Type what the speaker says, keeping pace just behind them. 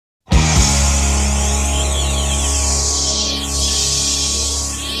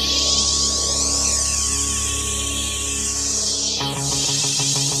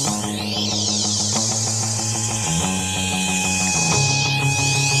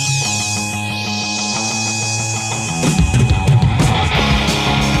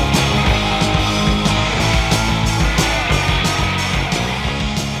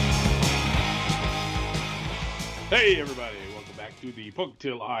to the Punk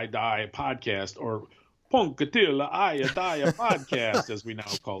Till I Die podcast, or Punk Till I Die podcast, as we now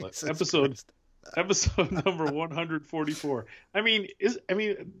call it. Episode number 144. I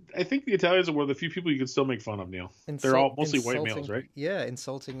think the Italians are one of the few people you can still make fun of, Neil. They're all mostly white males, right? Yeah,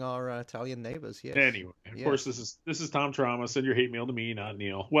 insulting our Italian neighbors. Yes. Anyway, of course, this is Tom Trauma. Send your hate mail to me, not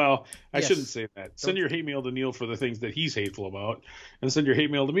Neil. Well, I shouldn't say that. Send your hate mail to Neil for the things that he's hateful about, and send your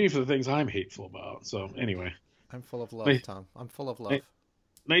hate mail to me for the things I'm hateful about. So anyway, I'm full of love, Tom. I'm full of love.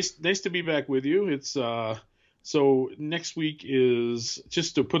 Nice to be back with you. It's So next week is,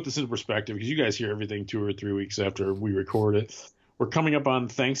 just to put this into perspective, because you guys hear everything 2 or 3 weeks after we record it. We're coming up on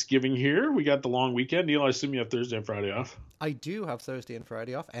Thanksgiving here. We got the long weekend. Neil, I assume you have Thursday and Friday off. I do have Thursday and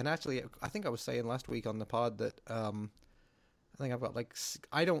Friday off. And actually, I think I was saying last week on the pod that I think I've got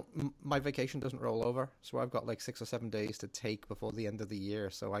my vacation doesn't roll over. So I've got like 6 or 7 days to take before the end of the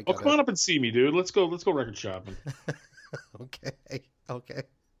year. So I come on up and see me, dude. Let's go record shopping. Okay.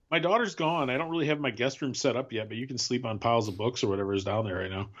 My daughter's gone. I don't really have my guest room set up yet, but you can sleep on piles of books or whatever is down there right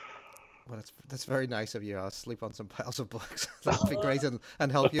now. Well, that's very nice of you. I'll sleep on some piles of books. That'd be great, and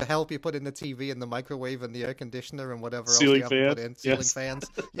help you put in the TV and the microwave and the air conditioner and whatever ceiling else you have to put in. Ceiling yes. fans.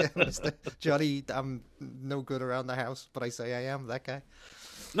 Yeah, Mr. Johnny, I'm no good around the house, but I say I am that guy.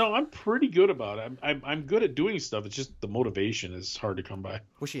 No, I'm pretty good about it. I'm good at doing stuff. It's just the motivation is hard to come by.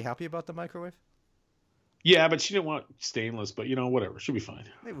 Was she happy about the microwave? Yeah, but she didn't want stainless, but whatever. She'll be fine.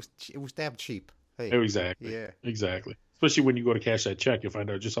 It was damn cheap. Hey. Oh, exactly. Yeah. Exactly. Especially when you go to cash that check, you'll find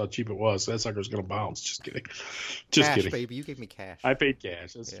out just how cheap it was. That sucker's going to bounce. Just kidding. Cash, baby. You gave me cash. I paid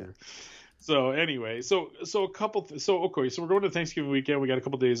cash. That's true. So anyway, so we're going to Thanksgiving weekend. We got a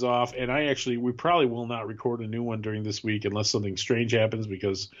couple days off, and we probably will not record a new one during this week unless something strange happens,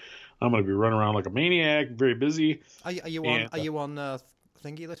 because I'm going to be running around like a maniac, very busy. Are you on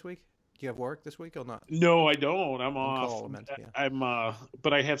thingy this week? Do you have work this week or not? No, I don't. I'm off. Call,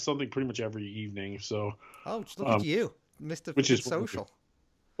 but I have something pretty much every evening. So. Oh, just look at you, Mr. Which is social.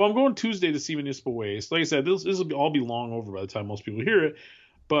 Well, I'm going Tuesday to see Municipal Waste. Like I said, this will all be long over by the time most people hear it.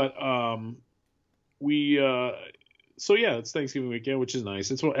 But it's Thanksgiving weekend, which is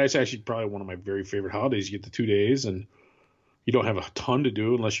nice. It's actually probably one of my very favorite holidays. You get the 2 days, and you don't have a ton to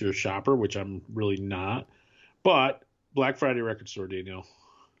do unless you're a shopper, which I'm really not. But Black Friday record store day, Neil.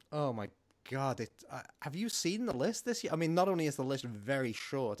 Oh my God! Have you seen the list this year? I mean, not only is the list very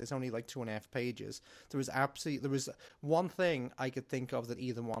short; it's only like 2.5 pages. There was one thing I could think of that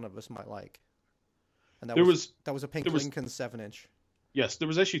either one of us might like, and that was a pink Lincoln 7-inch. Yes, there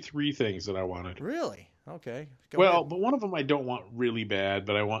was actually 3 things that I wanted. Really? Okay. Go ahead. But one of them I don't want really bad,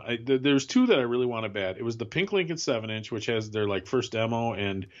 but there's 2 that I really wanted bad. It was the pink Lincoln 7-inch, which has their like first demo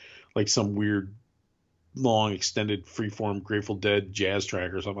and like some weird long extended freeform Grateful Dead jazz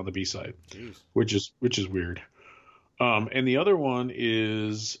track or something on the B-side. Jeez. which is weird. And the other one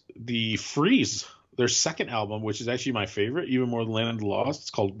is the Freeze, their second album, which is actually my favorite, even more than Land of the Lost. It's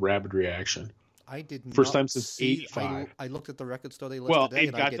called Rapid Reaction. I did not First time since 85. I looked at the record store they listed today,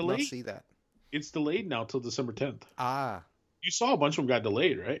 and I did not see that. It's delayed now till December 10th. Ah. You saw a bunch of them got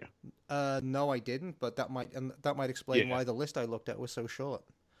delayed, right? No, I didn't, but that might explain why the list I looked at was so short.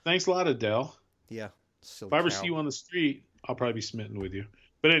 Thanks a lot, Adele. Yeah. If I ever see you on the street, I'll probably be smitten with you.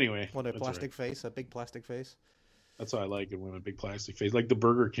 But anyway. What, a plastic face? A big plastic face? That's how I like it, when a big plastic face. Like the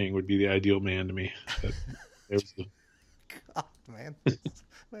Burger King would be the ideal man to me. God, man.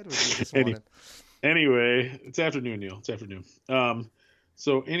 Where do we do this morning? Anyway, it's afternoon, Neil. It's afternoon.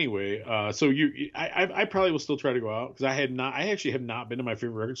 So anyway, I probably will still try to go out, because I actually have not been to my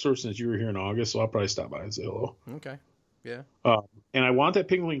favorite record store since you were here in August, so I'll probably stop by and say hello. Okay. Yeah. And I want that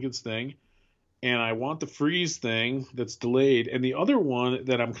Pink Lincoln's thing, and I want the Freeze thing that's delayed, and the other one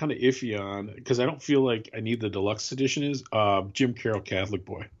that I'm kind of iffy on, because I don't feel like I need the deluxe edition, is Jim Carroll, Catholic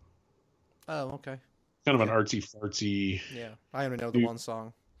Boy. Oh, okay. Kind of an artsy fartsy. Yeah, I only know the one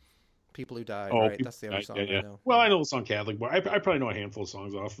song. People Who Died, right? That's the only song I know. Well, I know the song Catholic Boy. I probably know a handful of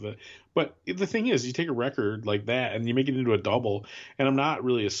songs off of it. But the thing is, you take a record like that and you make it into a double, and I'm not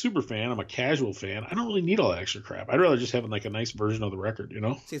really a super fan. I'm a casual fan. I don't really need all that extra crap. I'd rather just have like a nice version of the record,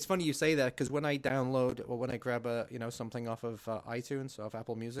 See, it's funny you say that, because when I download, or when I grab something off of iTunes, off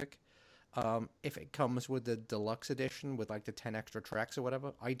Apple Music, if it comes with the deluxe edition with like the 10 extra tracks or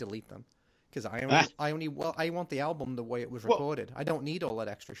whatever, I delete them. Because I want the album the way it was recorded. I don't need all that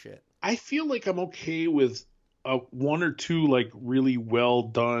extra shit. I feel like I'm okay with 1 or 2 like really well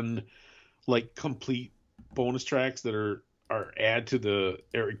done, like complete bonus tracks that are add to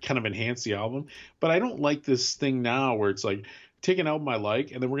or kind of enhance the album. But I don't like this thing now where it's like, take an album I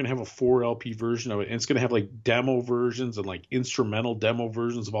like, and then we're gonna have a 4 LP version of it, and it's gonna have like demo versions and like instrumental demo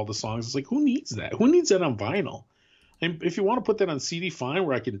versions of all the songs. It's like, who needs that? Who needs that on vinyl? And if you want to put that on CD, fine,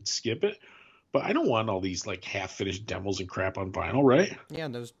 where I can skip it. But I don't want all these like half-finished demos and crap on vinyl, right? Yeah,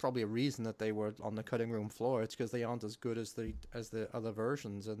 and there's probably a reason that they were on the cutting room floor. It's because they aren't as good as the other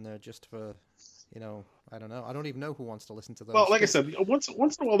versions, and they're just for, I don't know. I don't even know who wants to listen to those. Well, like I said, once in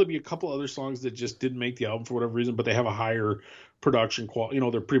a while there'll be a couple other songs that just didn't make the album for whatever reason, but they have a higher production quality.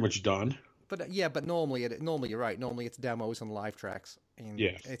 They're pretty much done. But yeah, but normally you're right. Normally it's demos and live tracks, and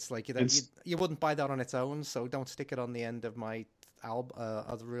Yeah, it's like you wouldn't buy that on its own. So don't stick it on the end of my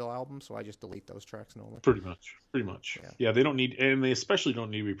other real album. So I just delete those tracks normally. pretty much. Yeah, they don't need, and they especially don't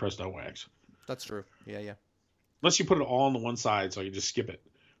need to be pressed on wax. That's true. Yeah. Unless you put it all on the one side, so I can just skip it.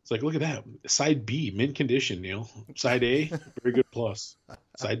 It's like, look at that. Side B, mint condition, Neil. Side A, very good plus.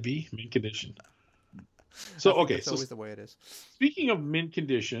 Side B, mint condition. So, okay. That's always the way it is. Speaking of mint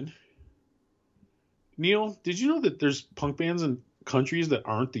condition, Neil, did you know that there's punk bands in countries that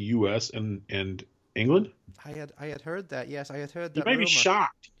aren't the U.S. and England? I had heard that. Yes, I had heard that. You might be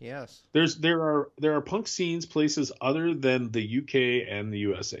shocked. Yes. There are punk scenes places other than the UK and the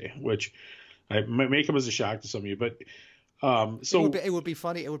USA, which might make them as a shock to some of you, but so it would be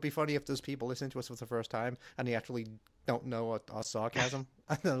funny. It would be funny if those people listen to us for the first time and they actually don't know our sarcasm,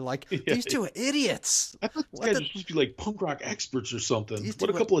 and they're like, "These two are idiots." I thought these guys are supposed to be like punk rock experts or something. What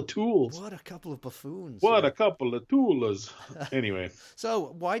a couple of tools! What a couple of buffoons! What a couple of tools! Anyway,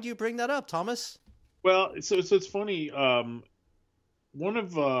 so why do you bring that up, Thomas? Well, so it's funny. One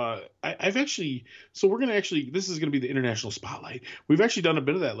of I've actually, so we're gonna actually, this is gonna be the international spotlight. We've actually done a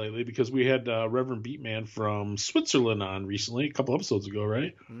bit of that lately because we had Reverend Beatman from Switzerland on recently, a couple episodes ago,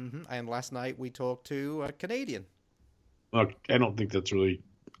 right? Mm-hmm. And last night we talked to a Canadian. I don't think that's really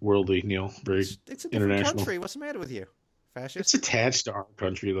worldly, Neil. Very it's a different country. What's the matter with you, fascist? It's attached to our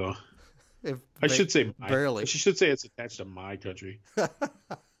country, though. I should say it's attached to my country.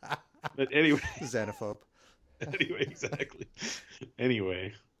 But anyway, xenophobe. Anyway, exactly.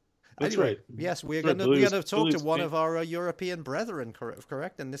 Anyway, that's right. Yes, we're going to talk to one of our European brethren,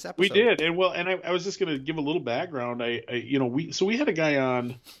 correct, in this episode. We did, and I was just going to give a little background. We had a guy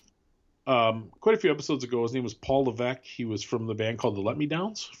on quite a few episodes ago. His name was Paul Levesque. He was from the band called the Let Me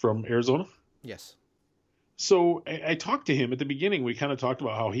Downs from Arizona. Yes. So I talked to him at the beginning. We kind of talked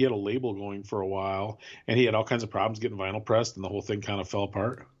about how he had a label going for a while, and he had all kinds of problems getting vinyl pressed, and the whole thing kind of fell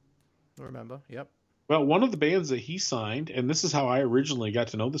apart. I remember, yep. Well, one of the bands that he signed, and this is how I originally got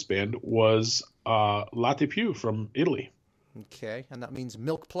to know this band, was Latte Più from Italy. Okay, and that means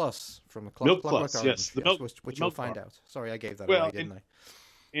Milk Plus from a Milk Plus, yes. Which you'll find out. Sorry, I gave that away, didn't I?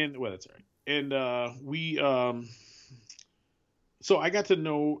 And well, that's all right. And so I got to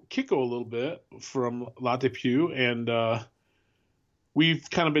know Kiko a little bit from Latte Più, and we've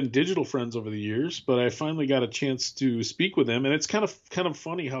kind of been digital friends over the years, but I finally got a chance to speak with him, and it's kind of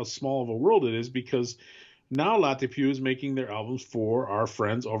funny how small of a world it is, because now Latte Più is making their albums for our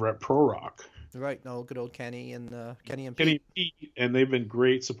friends over at Pro Rock. Right, no, good old Kenny and Pete. Pete, and they've been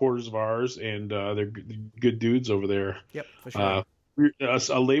great supporters of ours, and they're good dudes over there. Yep, for sure.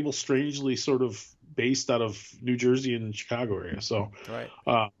 A label strangely sort of based out of New Jersey and Chicago area. So,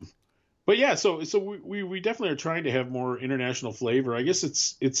 right. But yeah, so we definitely are trying to have more international flavor. I guess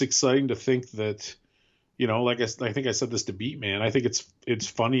it's exciting to think that, like I think I said this to Beatman. I think it's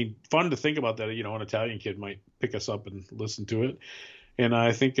fun to think about that. An Italian kid might pick us up and listen to it, and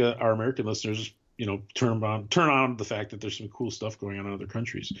I think our American listeners, turn on the fact that there's some cool stuff going on in other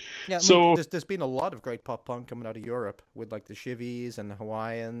countries. Yeah, there's been a lot of great pop punk coming out of Europe with like the Chivies and the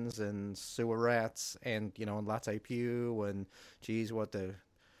Hawaiians and Sewer Rats and and Latte Più and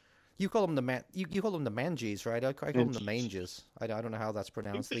you call them you call them the Manges, right? I call them the Manges. I don't know how that's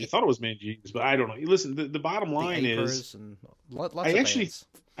pronounced. I thought it was Manges, but I don't know. Listen, the bottom line is, and lots of bands.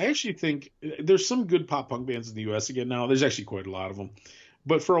 I actually think there's some good pop punk bands in the U.S. again now. There's actually quite a lot of them.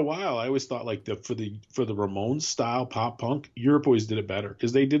 But for a while, I always thought like for the Ramones style pop punk, Europe always did it better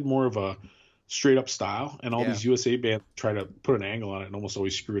because they did more of a straight up style, and all these USA bands try to put an angle on it and almost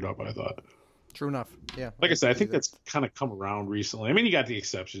always screw it up. I thought. True enough. Yeah. Like I said, I think that's kind of come around recently. I mean, you got the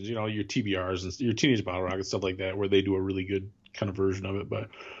exceptions, your TBRs and your Teenage Bottle Rocket and stuff like that, where they do a really good kind of version of it.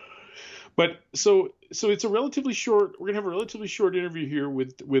 But so it's a relatively short. We're gonna have a relatively short interview here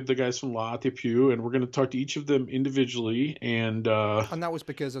with the guys from Latte Più, and we're gonna talk to each of them individually. And that was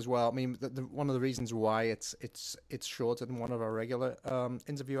because as well. I mean, one of the reasons why it's shorter than one of our regular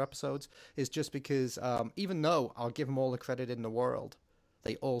interview episodes is just because even though I'll give them all the credit in the world,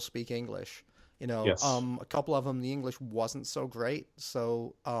 they all speak English. Yes. A couple of them, the English wasn't so great.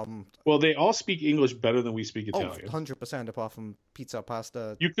 So, well, they all speak English better than we speak Italian. 100% apart from pizza,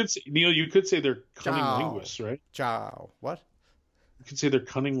 pasta. You could say, Neil, they're cunning linguists, right? Ciao. What? You could say they're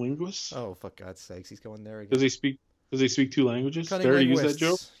cunning linguists. Oh, for God's sakes, he's going there again. Because they speak Because they speak two languages. Cunning Did I already use that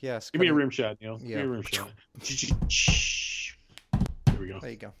linguists. joke? Yes. Give me a rim shot, Neil. Yeah. Give me a rim shot. There we go. There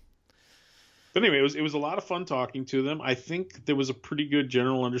you go. But anyway, it was a lot of fun talking to them. I think there was a pretty good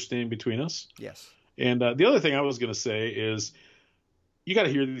general understanding between us. Yes. And the other thing I was going to say is, you got to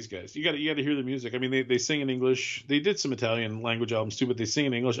hear these guys. You got to hear the music. I mean, they sing in English. They did some Italian language albums too, but they sing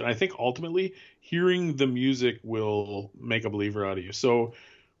in English. And I think ultimately, hearing the music will make a believer out of you. So,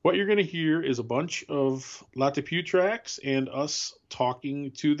 what you're going to hear is a bunch of Latte Pew tracks and us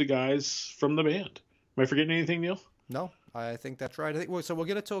talking to the guys from the band. Am I forgetting anything, Neil? No, I think that's right. I think so. We're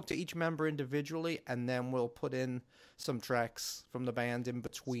going to talk to each member individually, and then we'll put in some tracks from the band in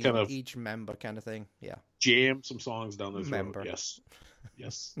between kind of each member, kind of thing. Yeah. Jam some songs down the Member. road.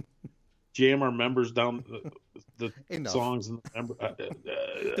 Yes. Jam our members down the Enough. songs and the member.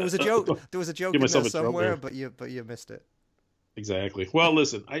 There was a joke. There was a joke Give in there myself a trouble somewhere, there. but you missed it. Exactly. Well,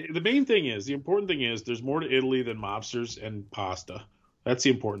 listen. The main thing is, the important thing is, there's more to Italy than mobsters and pasta. That's the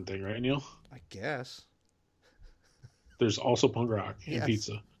important thing, right, Neil? I guess. There's also punk rock and Yes.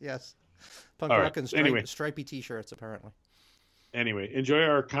 pizza. Yes. Punk All rock right. and Anyway. stripy T-shirts, apparently. Anyway, enjoy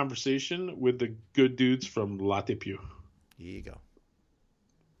our conversation with the good dudes from Latte Pew. Here you go.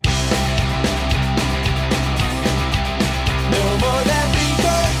 No more than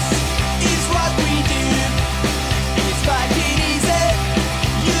records is what we do. It's like it easy,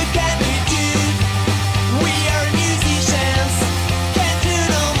 you can do too. We are musicians, can't do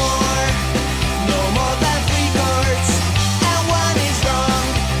no more. No more than records, and one is wrong.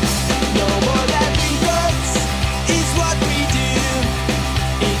 No more than records is what we do.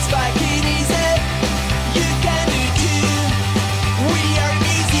 It's like it easy, you can do too. We are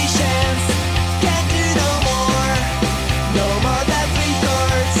musicians, can't do no more. No more than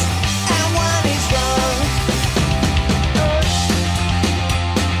records, and one is wrong.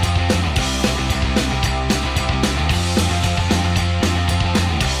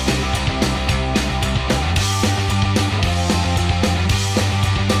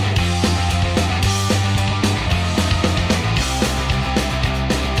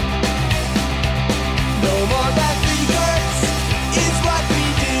 No more than records is what we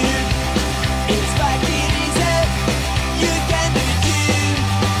do. It's like it easy, you can do too.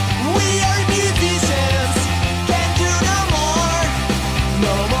 We are musicians, can't do no more.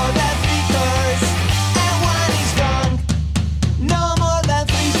 No more than records, and one is wrong. No more than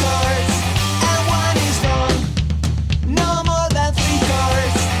records, and one is wrong. No more than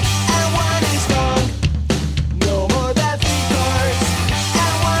records, and one is wrong. No more than records,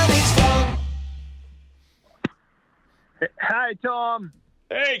 and one is wrong. Hi, Tom.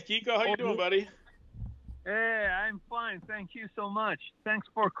 Hey, Kiko, how you doing, buddy? Hey, I'm fine. Thank you so much. Thanks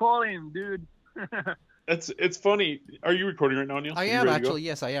for calling, dude. It's funny. Are you recording right now, Neil? I Are you am ready to go? actually.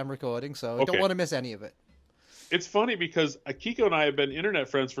 Yes, I am recording, so I Okay. don't want to miss any of it. It's funny because Kiko and I have been internet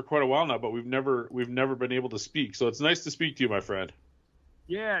friends for quite a while now, but we've never been able to speak. So it's nice to speak to you, my friend.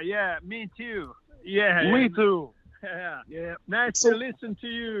 Yeah, me too. Yeah, Me too. yeah. Nice to listen to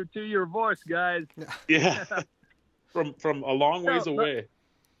you, to your voice, guys. Yeah, from a long ways So, away.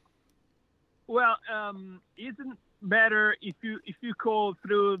 Well, isn't better if you call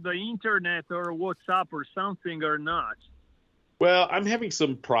through the internet or WhatsApp or something or not? Well, I'm having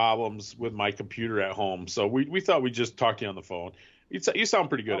some problems with my computer at home, so we thought we'd just talk to you on the phone. You sound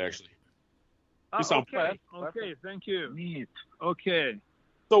pretty good, actually. You sound Okay, thank you. Neat. Okay.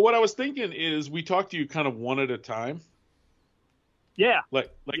 So what I was thinking is we talk to you kind of one at a time. Yeah.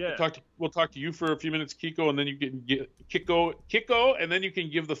 Like Yeah. we'll talk to you for a few minutes, Kiko, and then you can get Kiko, and then you can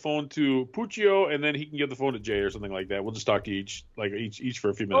give the phone to Puccio, and then he can give the phone to Jay or something like that. We'll just talk to each for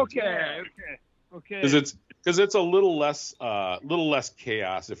a few minutes. Okay. Because it's a little less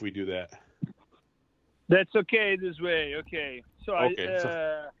chaos if we do that. That's okay this way. Okay. So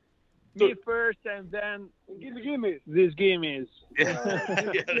Okay, me first, and then Gimme. these gimmies. Yeah,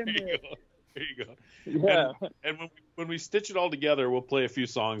 there you go. Yeah. And when we stitch it all together, we'll play a few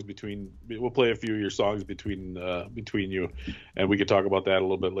songs we'll play a few of your songs between you, and we can talk about that a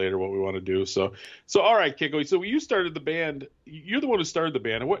little bit later, what we want to do. So all right, Kiko. So you started the band. You're the one who started the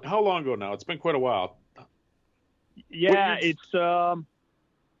band. How long ago now? It's been quite a while. Yeah, What years- it's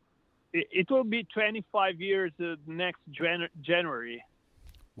it will be 25 years next January.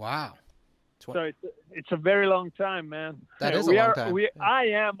 Wow. So it's a very long time, man. That is a long time. I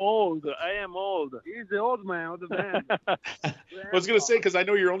am old. He's the old man of the band. I was going to say, because I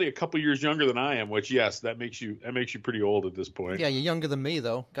know you're only a couple years younger than I am, which yes, that makes you pretty old at this point. Yeah, you're younger than me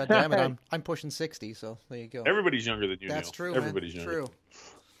though. God damn it, I'm pushing 60, so there you go. Everybody's younger than you. That's Neil. true. Everybody's man. younger.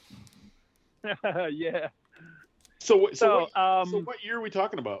 True. Yeah. So what year are um, we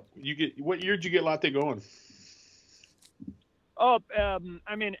talking about? What year did you get Latte going? Oh,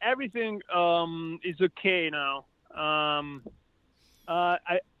 I mean, everything is okay now.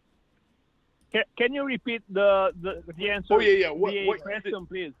 Can you repeat the answer? Oh yeah. The question,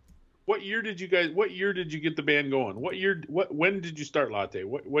 please. What year did you get the band going? When did you start Latte?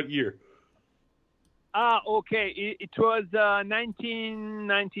 What year? Okay. It was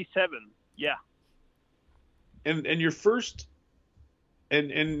 1997. Yeah. And your first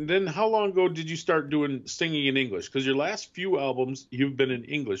and then how long ago did you start doing singing in English? Because your last few albums you've been in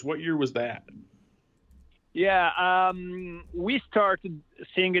English. What year was that? Yeah, we started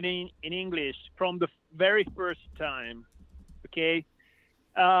singing in English from the very first time. Okay,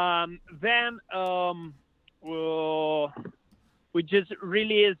 then we just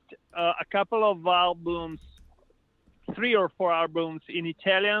released a couple of albums, 3 or 4 albums in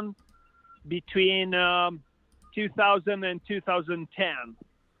Italian between 2000 and 2010.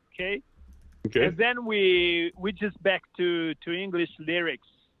 Okay, and then we just back to English lyrics.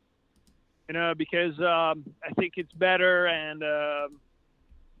 Because I think it's better and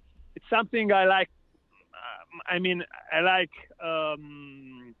it's something I like. I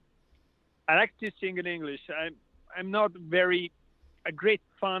like to sing in English. I'm not a great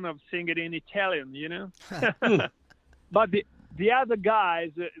fan of singing in Italian, But the other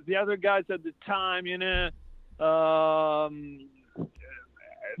guys at the time,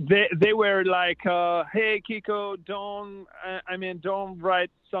 they were like, hey Kiko, don't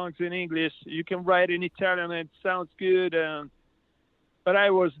write songs in English. You can write in Italian. It sounds good. But I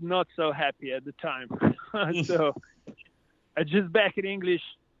was not so happy at the time. So I just back in English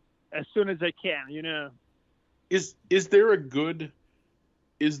as soon as I can, Is there a good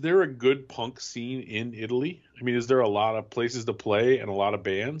punk scene in Italy? I mean, is there a lot of places to play and a lot of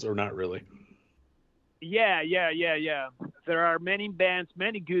bands, or not really? Yeah. There are many bands,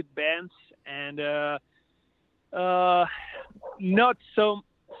 many good bands, and not so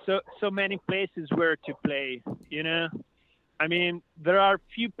many places where to play. I mean, there are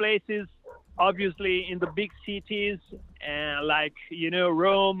few places, obviously, in the big cities, like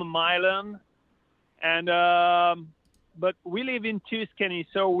Rome, Milan, and but we live in Tuscany,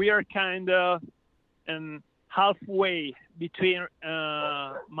 so we are kind of halfway between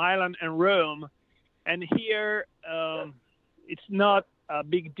Milan and Rome. And here, it's not a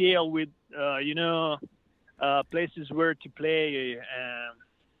big deal with, places where to play.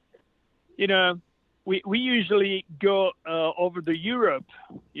 We usually go over to Europe,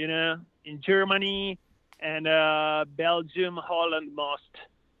 in Germany and Belgium, Holland most.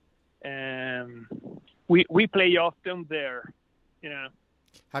 And we play often there,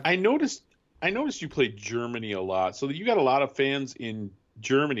 I noticed you played Germany a lot, so you got a lot of fans in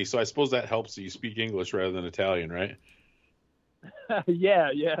Germany, so I suppose that helps that you speak English rather than Italian, right?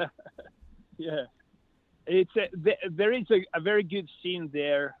 Yeah. There is a very good scene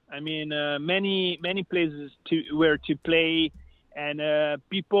there. I mean, many places where to play, and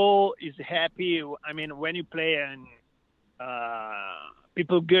people is happy. I mean, when you play and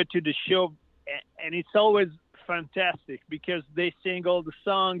people go to the show, and it's always fantastic because they sing all the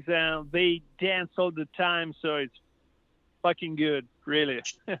songs and they dance all the time. So it's fucking good, really.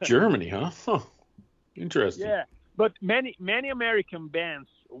 Germany, huh? Interesting. Yeah, but many American bands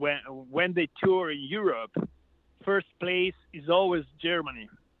when they tour in Europe, first place is always Germany.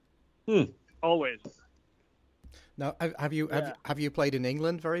 Always. Now, have you played in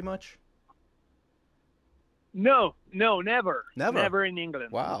England very much? No, never. Never? Never in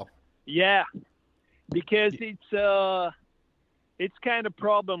England. Wow. Yeah, because it's kind of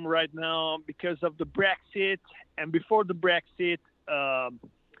problem right now because of the Brexit, and before the Brexit,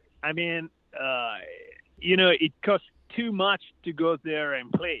 it costs too much to go there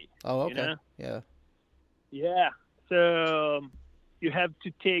and play. Oh, okay. Yeah. Yeah. So you have to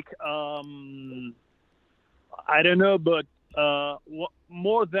take, I don't know, but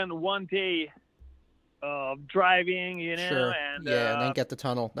more than one day of driving, Sure. and and then get the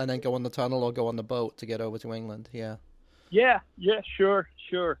tunnel, and then go on the tunnel or go on the boat to get over to England. Yeah. Yeah, sure.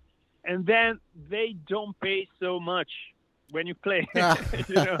 And then they don't pay so much when you play.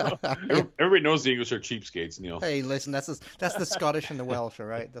 Everybody knows the English are cheapskates, Neil. Hey, listen, that's the Scottish and the Welsh, all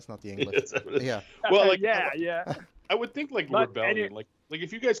right? That's not the English. Yeah. Well, yeah. I would think Rebellion, like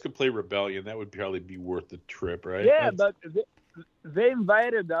if you guys could play Rebellion, that would probably be worth the trip, right? Yeah, but they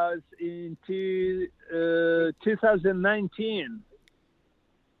invited us into 2019.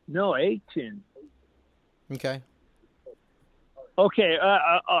 No, 18. Okay. Okay,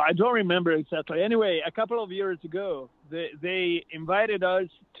 I don't remember exactly. Anyway, a couple of years ago, they invited us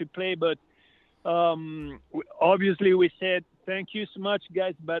to play, but obviously we said, thank you so much,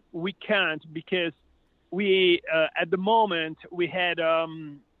 guys, but we can't because we at the moment we had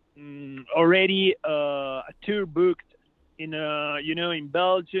already a tour booked in in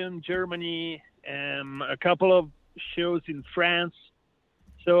Belgium, Germany, a couple of shows in France.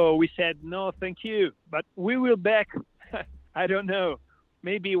 So we said no, thank you, but we will back. I don't know,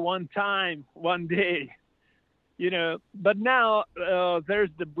 maybe one time, one day, But now there's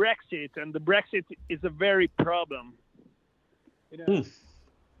the Brexit, and the Brexit is a very problem.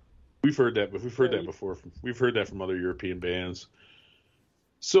 We've heard that, but we've heard that before. We've heard that from other European bands.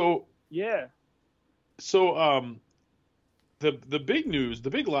 So yeah. So the big news, the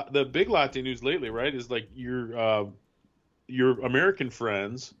big latte news lately, right, is like your American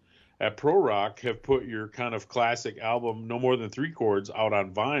friends at Pro Rock have put your kind of classic album, No More Than Three Chords, out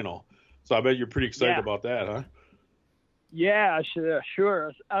on vinyl. So I bet you're pretty excited about that, huh? Yeah,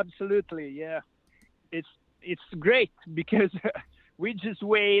 sure, absolutely. Yeah, it's great because we just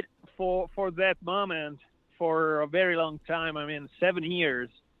wait for that moment for a very long time. I mean, 7 years.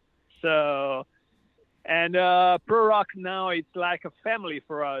 So, and Pro Rock now it's like a family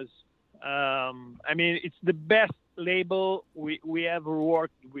for us. I mean, it's the best label we ever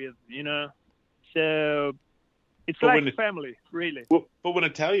worked with, So it's like family, really. Well, but when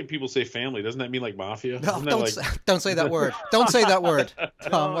Italian people say family, doesn't that mean like mafia? No, don't say that word. Don't say that word,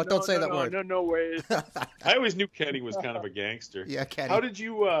 Tom. Don't say that word. No way. I always knew Kenny was kind of a gangster. Yeah, Kenny. How did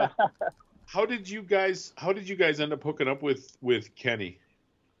you guys end up hooking up with Kenny?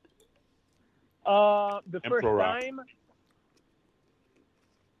 The first time,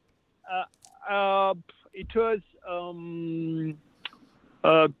 it was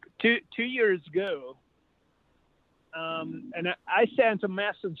 2 years ago. And I sent a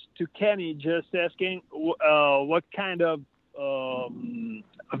message to Kenny just asking what kind of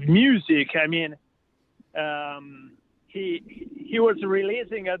music. I mean, he was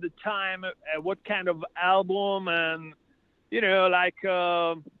releasing at the time what kind of album, and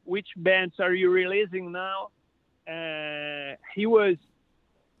which bands are you releasing now? He was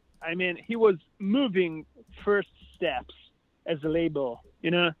moving first steps as a label,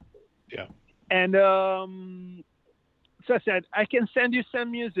 Yeah. And so I said, I can send you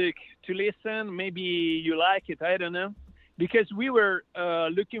some music to listen. Maybe you like it. I don't know. Because we were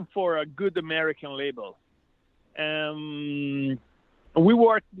looking for a good American label. We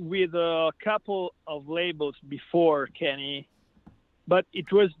worked with a couple of labels before Kenny, but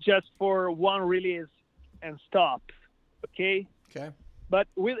it was just for one release and stop. Okay? Okay. But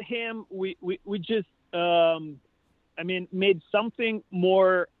with him, we just, made something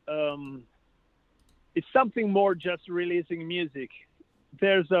more. It's something more just releasing music.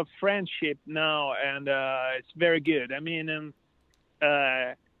 There's a friendship now, and it's very good. I mean,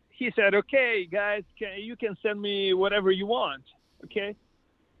 he said, "Okay, guys, you can send me whatever you want." Okay,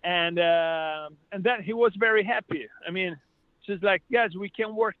 and then he was very happy. I mean, just like, guys, we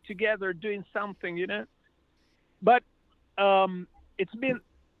can work together doing something, But it's been,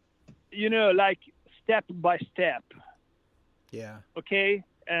 like step by step. Yeah. Okay.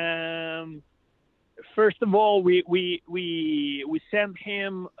 First of all, we sent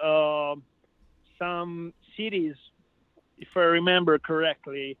him some CDs, if I remember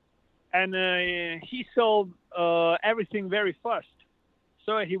correctly, and he sold everything very fast.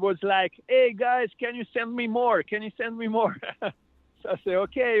 So he was like, "Hey guys, can you send me more? Can you send me more?" So I said,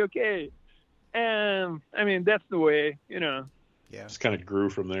 "Okay." And I mean, that's the way, Yeah. Just kind of grew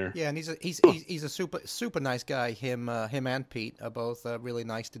from there. Yeah, and he's a super nice guy. Him and Pete are both really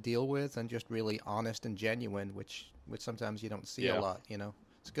nice to deal with, and just really honest and genuine, which sometimes you don't see a lot.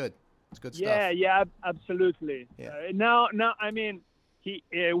 It's good. It's good stuff. Yeah, absolutely. Yeah. Now, I mean,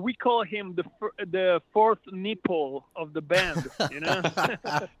 we call him the fourth nipple of the band.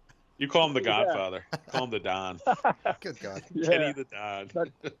 You call him the Godfather. Call him the Don. Good God. Kenny the Don. But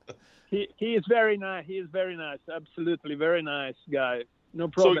he is very nice. He is very nice. Absolutely, very nice guy. No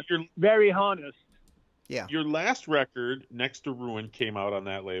problem. So very honest. Yeah. Your last record, Next to Ruin, came out on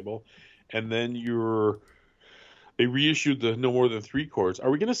that label, and then they reissued the No More Than Three Chords. Are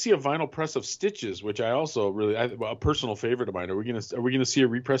we going to see a vinyl press of Stitches, which I also really a personal favorite of mine? Are we going to see a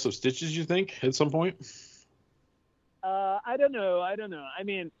repress of Stitches? You think at some point? I don't know. I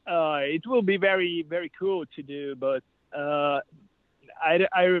mean, it will be very, very cool to do, but I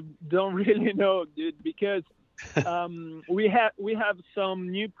don't really know, dude, because we have some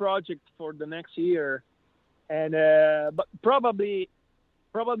new projects for the next year, and but probably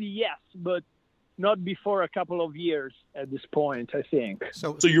yes, but not before a couple of years at this point, I think.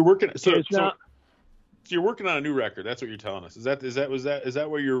 So you're working. So not, you're working on a new record. That's what you're telling us. Is that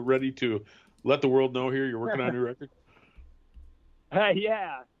where you're ready to let the world know here? You're working on a new record.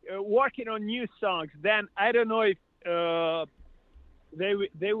 Yeah, working on new songs. Then I don't know if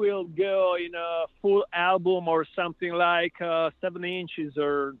they will go in a full album or something like 7 inches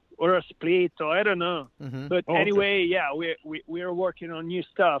or a split, or I don't know. Mm-hmm. But Oh, okay. anyway, yeah, we are working on new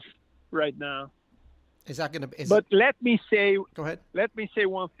stuff right now. Is that gonna? But let me say Go ahead.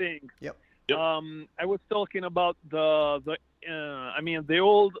 one thing. Yep. Yep. I was talking about the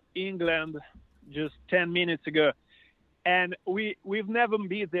old England just 10 minutes ago, and we've never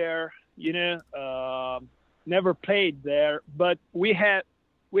been there, never played there, but we have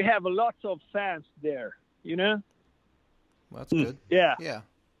lots of fans there, Well, that's good. Yeah. Yeah.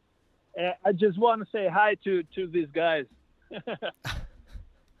 I just want to say hi to these guys.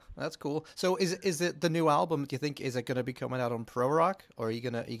 That's cool. So is it the new album? Do you think is it going to be coming out on Pro Rock, or are you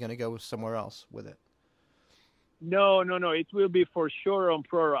gonna go somewhere else with it? No, it will be for sure on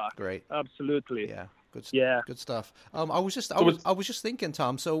Pro Rock. Great. Absolutely. Yeah. Good. Yeah. Good stuff. I was just thinking,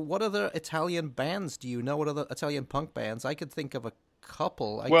 Tom. So what other Italian bands do you know? What other Italian punk bands? I could think of a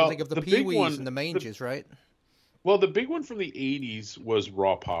couple. I Well, could think of the the big Pee-wees one- and the Manges, right? Well, the big one from the '80s was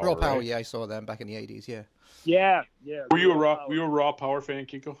Raw Power. Raw Power. right? Yeah, I saw them back in the '80s. Yeah. Yeah. Were you a Raw Power fan,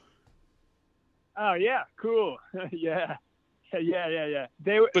 Kiko? Oh yeah, cool. yeah.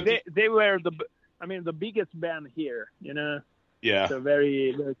 They But they were the biggest band here. Yeah. So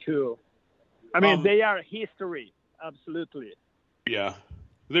very very cool. They are history. Absolutely. Yeah.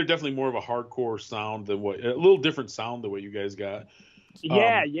 They're definitely more of a hardcore sound than a little different sound than what you guys got.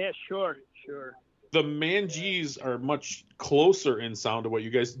 Yeah. Sure. The Mangees are much closer in sound to what you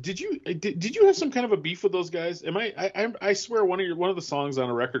guys did. You have some kind of a beef with those guys? I swear one of the songs on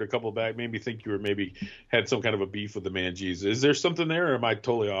a record a couple back made me think you were maybe had some kind of a beef with the Mangees. Is there something there, or am I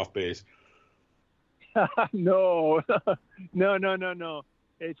totally off base? No.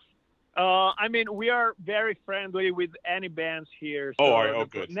 It's we are very friendly with any bands here. So Oh, all right. Oh,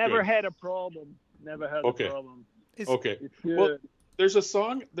 good. Never good. had a problem. Never had Okay. a problem. Okay. It's good. Well, there's a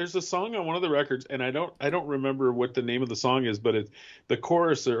song on one of the records, and I don't remember what the name of the song is, but the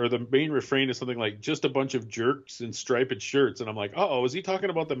chorus or the main refrain is something like "just a bunch of jerks in striped shirts," and I'm like, oh, is he talking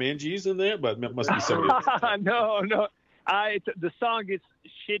about the Mangees in there? But it must be somebody else. No. The song is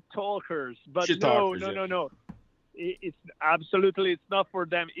Shit Talkers, but Shit Talkers, yeah. no. It's absolutely, it's not for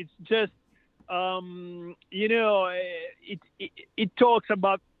them. It's just, it talks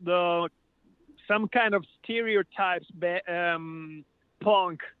about some kind of stereotypes,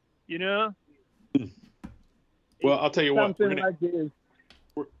 punk, Well, I'll tell you what. Something like this.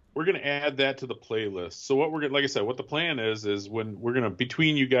 We're gonna add that to the playlist. So what like I said, what the plan is when we're gonna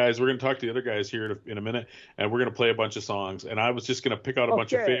between you guys, we're gonna talk to the other guys here in a minute, and we're gonna play a bunch of songs. And I was just gonna pick out a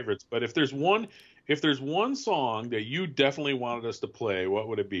bunch of Okay. favorites. But if there's one song that you definitely wanted us to play, what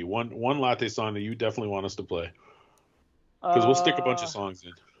would it be? One latte song that you definitely want us to play? Because we'll stick a bunch of songs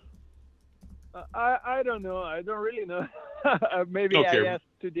in. I don't know. I don't really know. Maybe Okay. I asked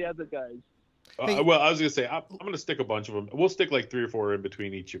to the other guys. Well, I was gonna say I'm gonna stick a bunch of them. We'll stick like 3 or 4 in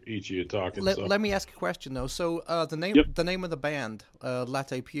between each of you talking. so. Let me ask a question though. So the name Yep. the name of the band,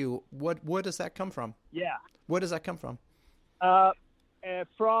 Latte Pew. Where does that come from? Yeah. Where does that come from?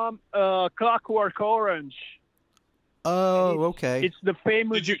 From Clockwork Orange. Oh, okay. It's the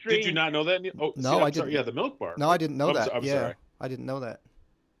famous Did you drink. not know that? Oh, No, see, I'm I sorry. didn't. Yeah, the Milk Bar. No, I didn't know that. I'm yeah, sorry. I didn't know that.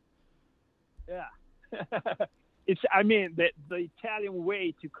 Yeah. It's the Italian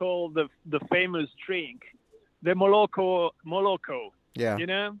way to call the famous drink, the Moloko. Yeah.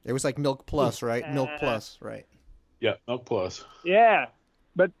 It was like Milk Plus, right? Milk Plus, right? Yeah, Milk Plus. Yeah.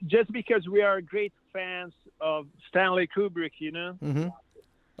 But just because we are great fans of Stanley Kubrick, Mm-hmm.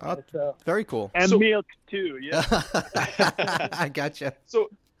 Oh, So- very cool. and So- milk too, yeah. I gotcha. So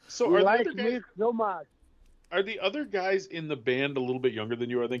We are the like other guys, milk so much. are the other guys in the band a little bit younger than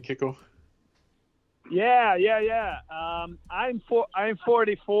you are? Than Kiko? Yeah. I'm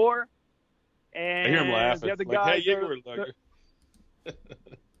 44, and I hear him laughing. the other Like, guys hey, you are- were like,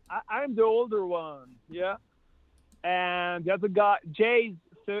 I'm the older one, yeah. And the other guy, Jay's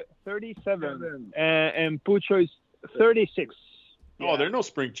 37, and Pucho is 36. oh, they're no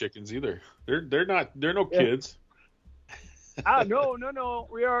spring chickens either. They're no kids. No.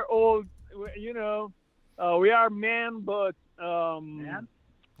 We are old. We are men, but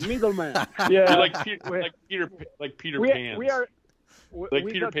Middleman. yeah. You're like Peter we, Pan. we are Like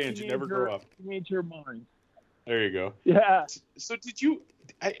with Peter a Pan, you never grow up. Teenager mind. There you go. Yeah. So did you?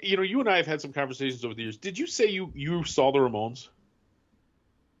 You and I have had some conversations over the years. Did you say you saw the Ramones?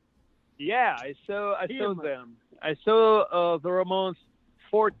 Yeah, I saw them. I saw the Ramones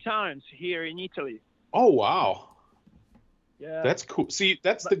 4 times here in Italy. Oh wow. Yeah. That's cool. See,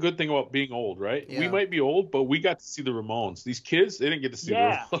 that's the good thing about being old, right? We Yeah. might be old, but we got to see the Ramones. These kids, they didn't get to see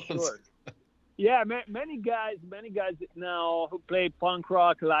Yeah, the Ramones. sure. Yeah, many guys now who play punk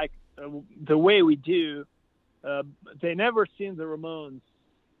rock like the way we do, they never seen the Ramones,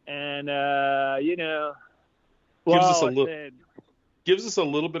 and Gives us a I little- said, Gives us a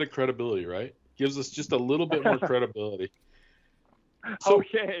little bit of credibility, right? Gives us just a little bit more credibility. So,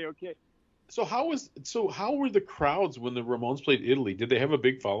 okay. so how were the crowds when the Ramones played Italy? Did they have a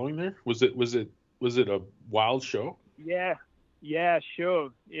big following there? Was it a wild show? Yeah,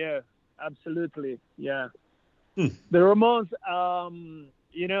 sure. Yeah, absolutely. Yeah. Hmm. The Ramones,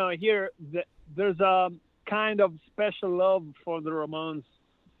 here there's a kind of special love for the Ramones.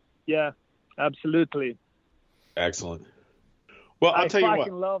 Yeah, absolutely. Excellent. Well, I'll I tell you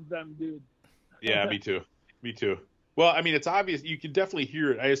fucking what. love them, dude. Yeah, me too. Me too. Well, I mean, it's obvious. You can definitely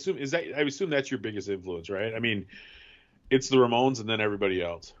hear it. I assume that's your biggest influence, right? I mean, it's the Ramones and then everybody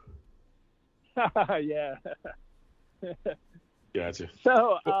else. Yeah. Gotcha.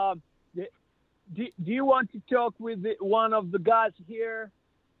 So, do you want to talk with one of the guys here?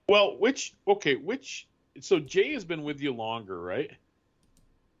 Well, so Jay has been with you longer, right?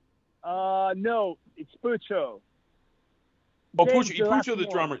 No, it's Pucho. Oh, Jay's Pucho, the last one.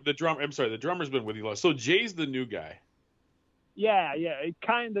 drummer. I'm sorry, the drummer's been with you long. So Jay's the new guy. Yeah, it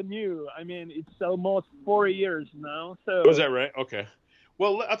kind of new. I mean, it's almost 4 years now. So. Oh, is that right? Okay.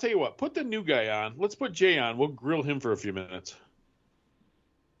 Well, I'll tell you what. Put the new guy on. Let's put Jay on. We'll grill him for a few minutes.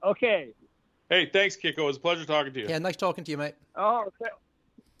 Okay. Hey, thanks, Kiko. It was a pleasure talking to you. Yeah, nice talking to you, mate. Oh, okay.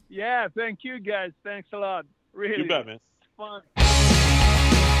 Yeah, thank you, guys. Thanks a lot. Really. You bet, man. It's fun.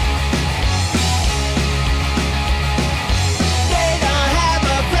 They don't have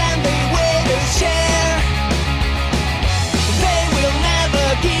a friendly way to share. They will never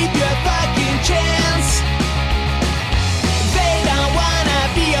give you a fucking chance. They don't wanna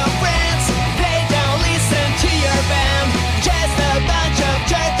be your friends. They don't listen to your band. Just a bunch of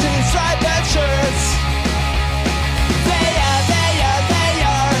jerks in striped shirts. They are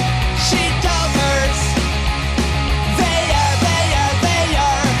shit talkers. They are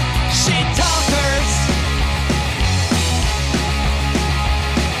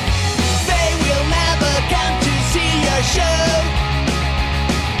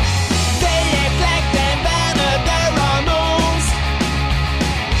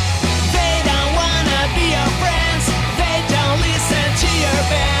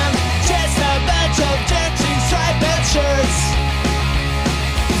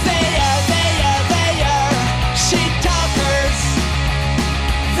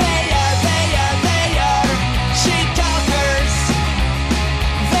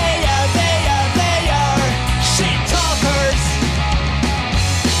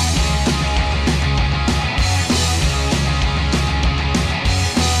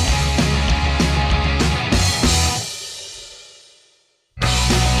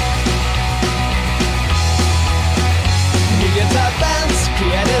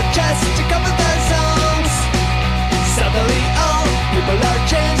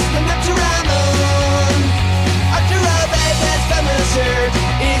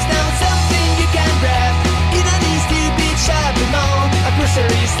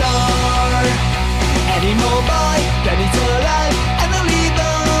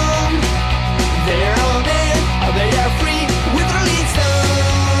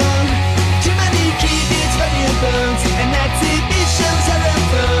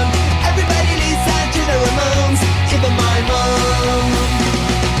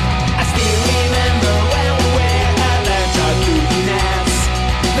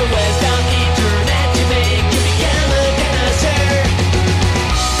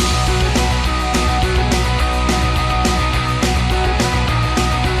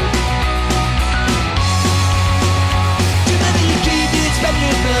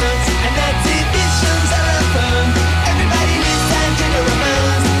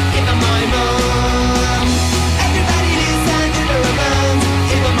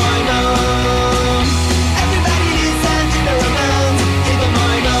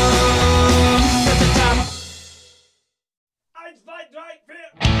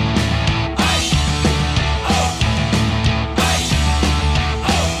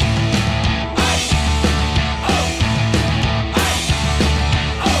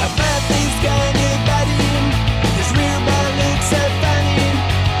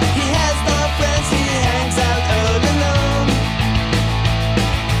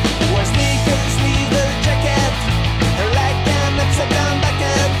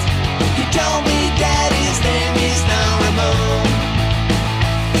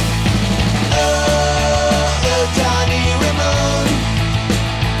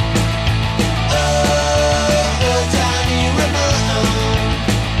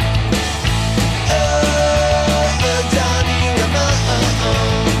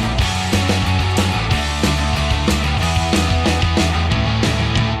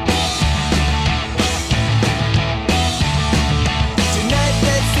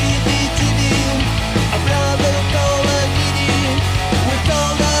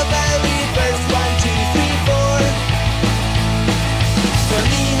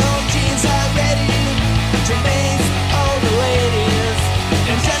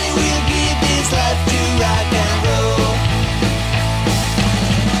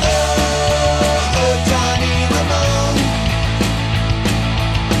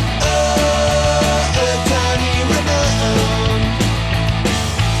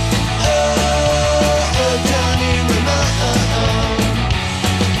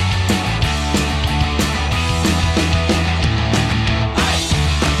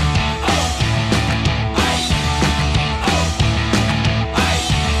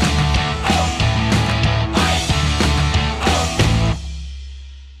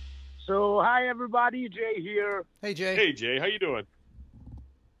hi everybody, Jay here. Hey, Jay. Hey Jay, how you doing?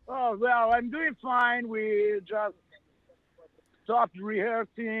 Oh, well, I'm doing fine. We just stopped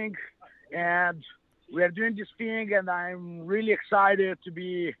rehearsing and we are doing this thing, and I'm really excited to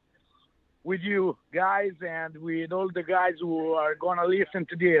be with you guys and with all the guys who are going to listen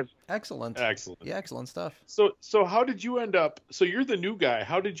to this. Excellent. Excellent. Yeah, excellent stuff. So how did you end up? So you're the new guy.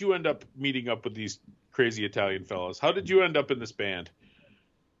 How did you end up meeting up with these crazy Italian fellas? How did you end up in this band?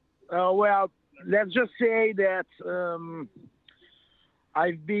 Well, let's just say that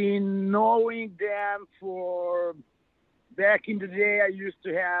I've been knowing them for back in the day. I used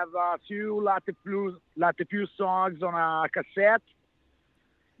to have a few Latte Plus songs on a cassette.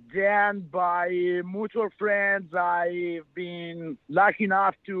 Then by mutual friends, I've been lucky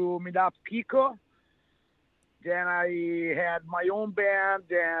enough to meet up Kiko. Then I had my own band,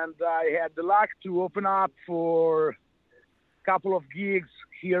 and I had the luck to open up for a couple of gigs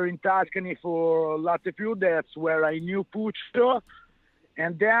here in Tuscany for Latte Più. That's where I knew Puccio.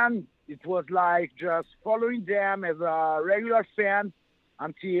 And then it was like just following them as a regular fan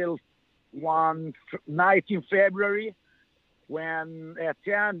until one night in February when at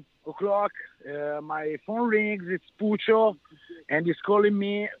 10 o'clock my phone rings. It's Puccio, and he's calling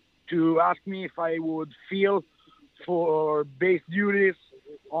me to ask me if I would fill for bass duties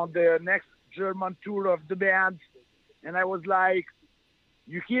on the next German tour of the band. And I was like,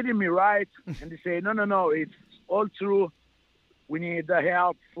 you kidding me, right? And they say, no, it's all true. We need the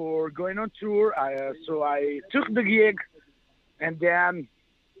help for going on tour. So I took the gig, and then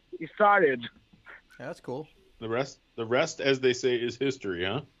it started. Yeah, that's cool. The rest, as they say, is history,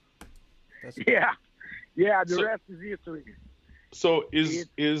 huh? Yeah, the rest is history. So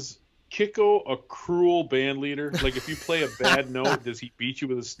is Kiko a cruel band leader? Like, if you play a bad note, does he beat you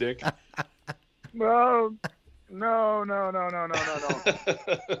with a stick? Well, no.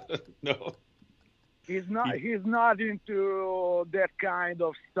 No. He's not into that kind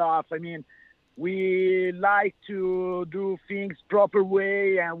of stuff. I mean, we like to do things proper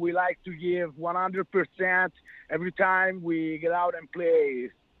way, and we like to give 100% every time we get out and play.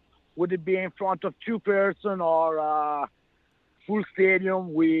 Would it be in front of 2 person or full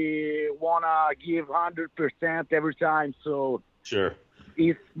stadium? We wanna give 100% every time. So Sure.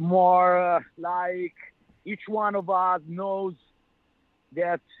 it's more like each one of us knows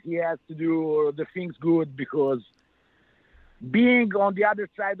that he has to do the things good, because being on the other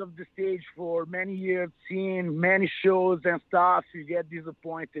side of the stage for many years, seeing many shows and stuff, you get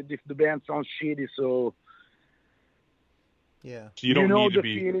disappointed if the band sounds shitty. So Yeah. So you don't know need to the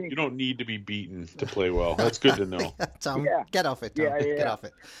be feeling. you don't need to be beaten to play well. That's good to know. Tom, Yeah. get off it, Tom. Yeah. Get off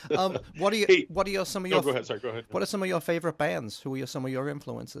it. What are you? Hey, what are some of No, your? go ahead. Sorry, go ahead. What are some of your favorite bands? Who are some of your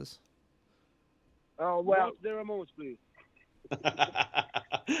influences? well, the Ramones, please.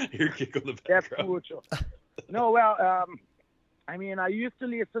 Here, kick on the That's background. Puccio. No, well, I mean, I used to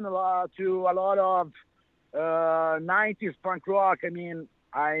listen a lot of 90s punk rock. I mean,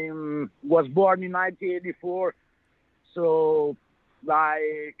 I was born in 1984, so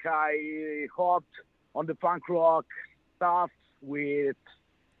like I hopped on the punk rock stuff with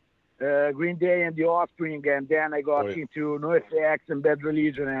Green Day and The Offspring, and then I got into NoFX and Bad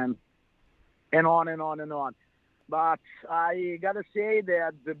Religion and on and on and on. But I gotta say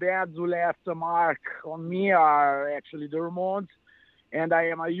that the bands who left a mark on me are actually the Ramones, and I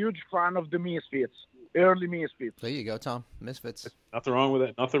am a huge fan of the Misfits, early Misfits. There you go, Tom. Misfits. Nothing wrong with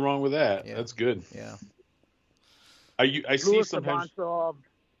that. Nothing wrong with that. Yeah. That's good. Yeah. I see Plus sometimes.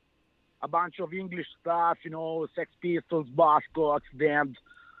 a bunch of English stuff, Sex Pistols, Buzzcocks, Damned.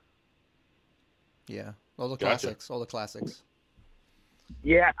 Yeah. All the Gotcha. classics. All the classics.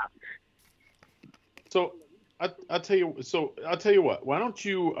 Yeah. So I'll tell you. So I'll tell you what. Why don't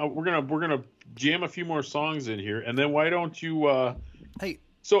you? We're gonna jam a few more songs in here, and then why don't you? Hey.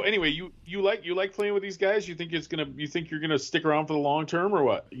 So anyway, you like playing with these guys? You think you're gonna stick around for the long term, or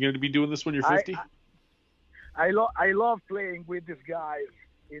what? You're gonna be doing this when you're 50? I love playing with these guys.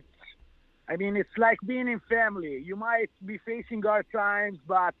 It's like being in family. You might be facing hard times,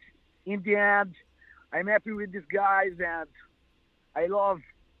 but in the end, I'm happy with these guys, and I love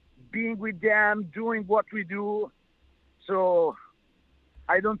being with them, doing what we do. So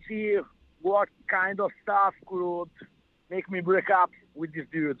I don't see what kind of stuff could make me break up with these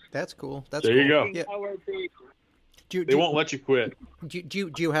dudes. That's cool. That's There cool. you go. Yeah. They won't let you quit.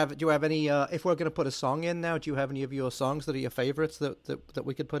 Do you have any? If we're going to put a song in now, do you have any of your songs that are your favorites that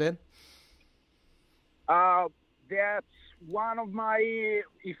we could put in? That's one of my.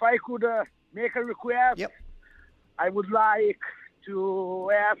 If I could make a request, Yep. I would like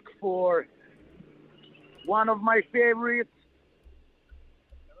to ask for one of my favorites.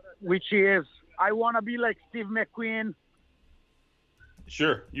 which is I Want to Be Like Steve McQueen.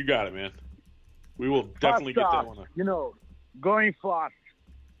 Sure, you got it, man. We will definitely get that one in. You know, going fast.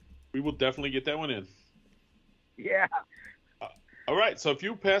 We will definitely get that one in. Yeah. All right, so if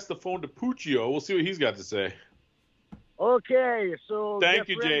you pass the phone to Puccio, we'll see what he's got to say. Okay, so Thank get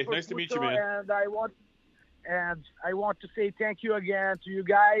you, ready Jay. for Nice to meet you, Puccio, man. And I want to say thank you again to you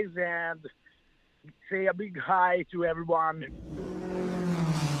guys and say a big hi to everyone.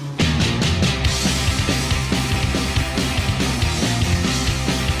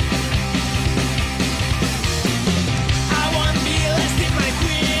 I want to be like Steve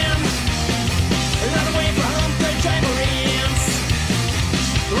McQueen, run away from the Marines.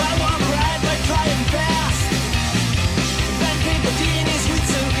 I want to ride my Triumph fast, then keep the genies with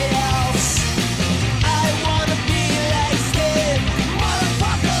some girls. I want to be like Steve,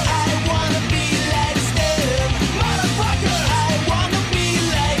 motherfucker. I want to be like Steve, motherfucker. I want to be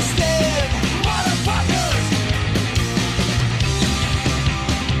like Steve, motherfucker.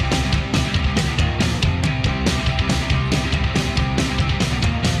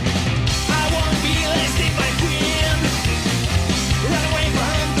 I want to be like Steve McQueen, run away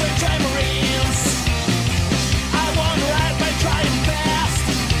from the Marines. I want to ride my Triumph fast,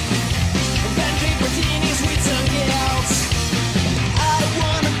 then drink martinis with some girls. I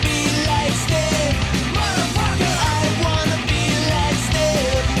want to be like Steve, motherfucker. I want to be like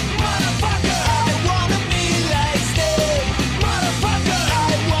Steve, motherfucker. I want to be like Steve, motherfucker. I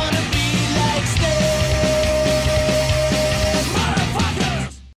want to be like Steve, motherfucker.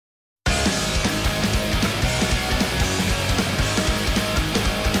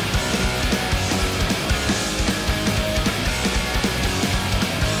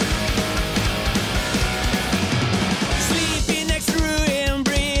 Sleeping next to ruin,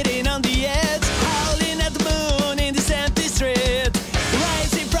 breathing on the edge, howling at the moon in this empty street.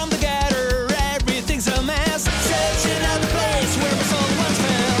 Rising from the gutter, everything's a mess. Searching out the place where my soul once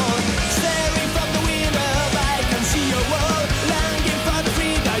fell. Staring from the window, I can see your world. Longing for the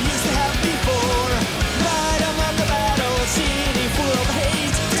freedom I used to have before. Bottom of the battle, city full of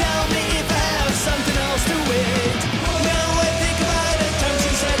hate. Tell me if I have something else to wait. Now I think about the times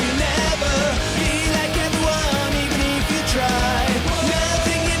you said you never be like everyone, even if you try.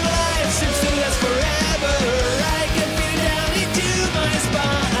 Nothing in life seems to last forever. I can feel it down into my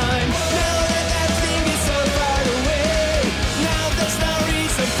spine. Now that everything is so far away, now there's no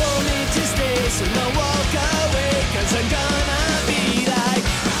reason for me to stay. So now walk away, 'cause I'm gonna be like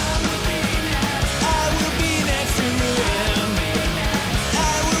I will be next to him.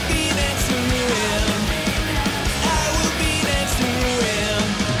 I will be next to him. I will be next to him.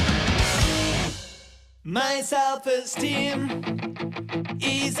 My self-esteem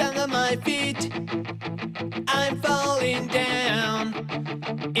is under my feet. I'm falling down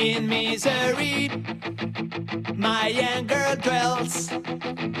in misery. My anger dwells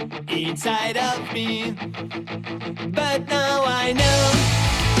inside of me. But now I know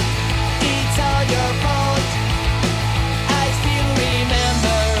it's all your fault. I still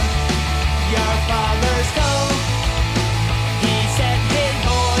remember your father's call. He said, "Hey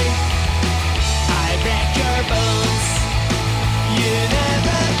boy, I break your bones. You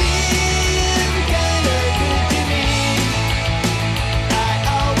never been kinda good to me. I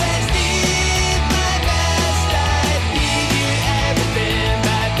always did my best. I give you everything,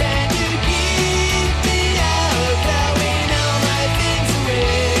 but then you keep me out, throwing all my things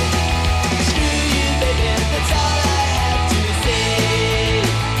away. Screw you, baby,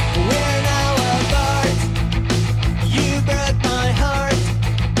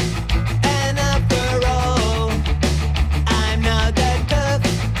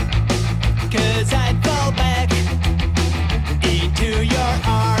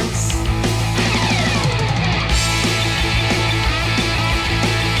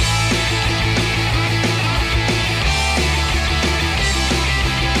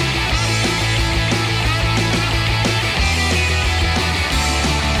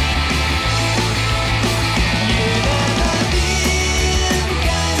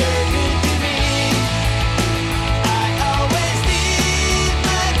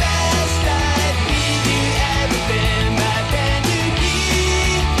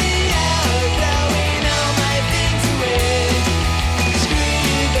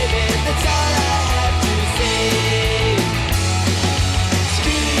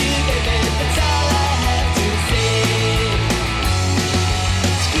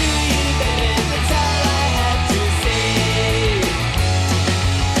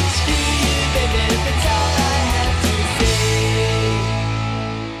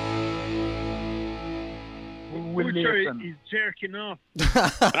 jerking off.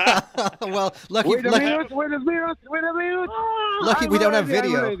 Well, lucky, Wait a lucky, minute. lucky we don't have I'm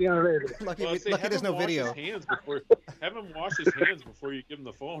video. ready. Lucky, Well, I'd say lucky have there's him no wash video. his hands before. Have him wash his hands before you give him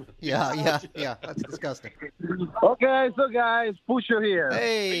the phone. Yeah. That's disgusting. Okay, so guys, Pusher here. How you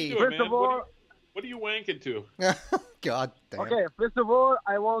Hey. doing, First man? of all, What are you wanking to? God damn. okay, first of all,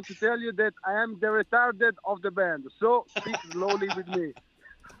 I want to tell you that I am the retarded of the band, so speak slowly with me.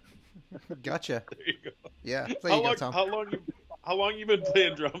 Gotcha. There you go. Yeah. There you go, Tom. How long you been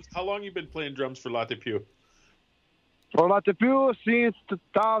playing drums? How long you been playing drums for Latte Pew? For Latte Pew since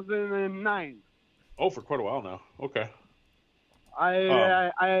 2009. Oh, for quite a while now. Okay.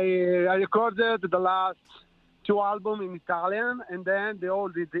 I recorded the last 2 albums in Italian and then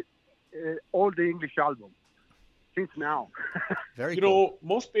all the English album since now. Very You cool.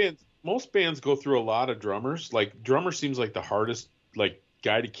 know, most bands go through a lot of drummers. Like drummer seems like the hardest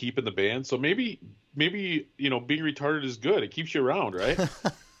guy to keep in the band. So maybe being retarded is good. It keeps you around, right?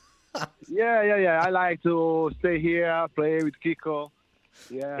 Yeah. I like to stay here, play with Kiko.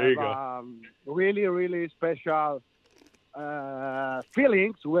 Yeah, There you go. Really, really special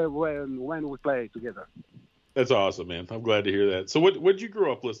feelings when we play together. That's awesome, man. I'm glad to hear that. So what'd you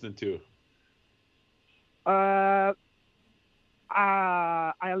grow up listening to?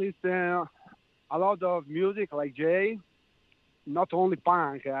 I listen a lot of music like Jay, not only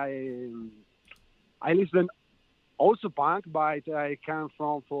punk. I listen also punk, but I come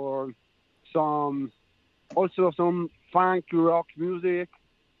from for some funk rock music.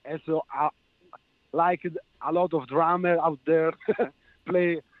 And so I like a lot of drummers out there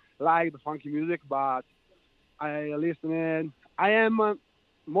play like the funky music, but I listen. I am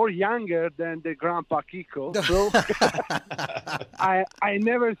more younger than the Grandpa Kiko, so I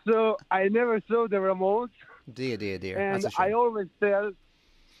never saw the Ramones, Dear. and That's a I shame. always tell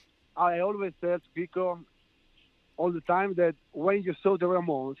to Kiko all the time that when you saw the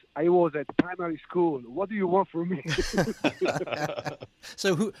Ramones, I was at primary school. What do you want from me?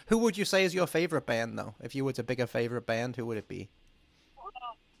 So who would you say is your favorite band, though? If you were to pick a favorite band, who would it be?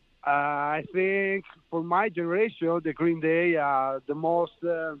 I think for my generation, the Green Day are the most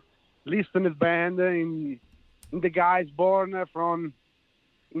listened band in the guys born in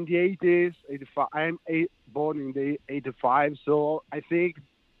the 80s. 85. I'm born in the 85, so I think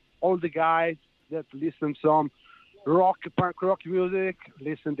all the guys that listen some punk rock music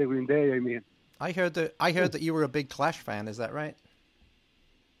listen to Green Day. I mean, I heard that you were a big Clash fan. Is that right?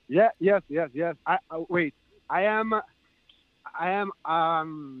 yes. Wait, I am a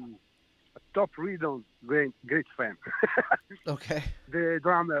Top Rhythm great fan. Okay. The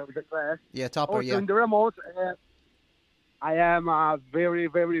drummer of the Clash. Yeah, Topper. Also Yeah. in the Ramones, I am a very,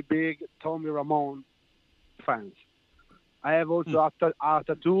 very big Tommy Ramone fan. I have also a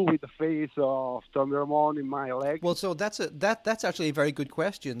tattoo with the face of Tommy Ramone in my leg. Well, so that's actually a very good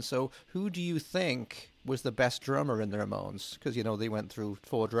question. So, who do you think was the best drummer in the Ramones? Because they went through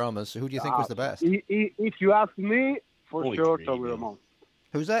 4 drummers. So, who do you think was the best? If you ask me, for Only sure, 3, Tommy man. Ramone.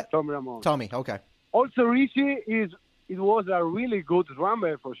 Who's that? Tommy Ramone. Tommy. Okay. Also, Richie was a really good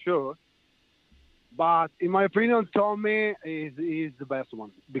drummer for sure. But in my opinion, Tommy is the best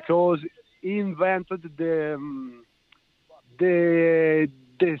one because he invented the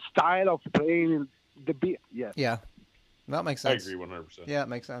style of playing the beat. Yes. Yeah, that makes I sense. agree 100%. Yeah, it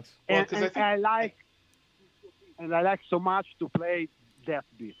makes sense. Well, And, 'cause I and think- I like so much to play that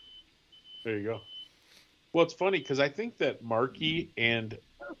beat. There you go. Well, it's funny because I think that Marky and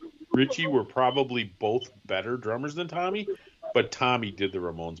Richie were probably both better drummers than Tommy, but Tommy did the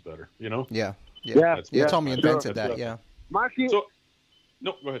Ramones better. Yeah. Yeah, That's- Yeah, yeah, Tommy sure. invented That's that. what- Yeah. Marky, So,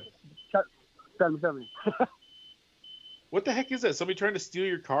 no, go ahead. tell me. What the heck is that? Somebody trying to steal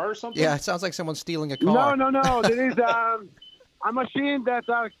your car or something? Yeah, it sounds like someone's stealing a car. No. There is a machine that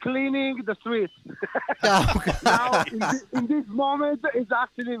are cleaning the streets. Oh, God. Now, in this moment, it's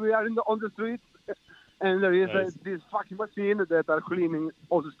actually we are on the streets, and there is Nice. this fucking machine that are cleaning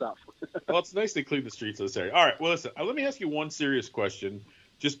all the stuff. Well, it's nice they clean the streets of this area. All right. Well, listen. Let me ask you one serious question,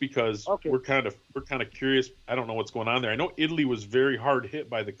 just because Okay. we're kind of curious. I don't know what's going on there. I know Italy was very hard hit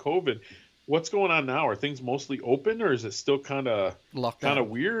by the COVID. What's going on now? Are things mostly open, or is it still kind of Lockdown.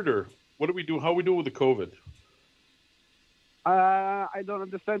 weird, or what do we do? How do we do with the COVID? I don't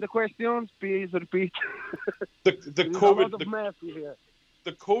understand the question. Please repeat. The There's a lot COVID of mess here.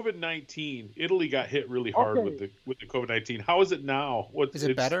 the COVID-19. Italy got hit really hard Okay. with the COVID-19. How is it now? Is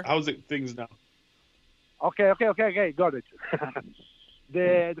it better? How's it things now? Okay, got it.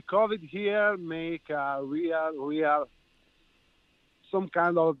 the COVID here make a real some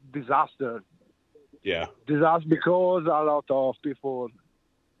kind of disaster Yeah. because a lot of people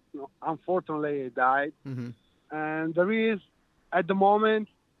unfortunately died, Hmm. and there is at the moment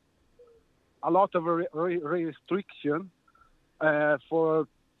a lot of restriction for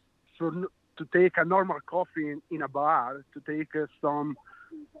to take a normal coffee in a bar, to take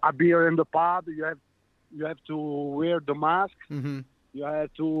a beer in the pub. You have to wear the mask. Mm-hmm. You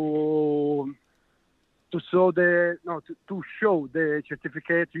have to show to show the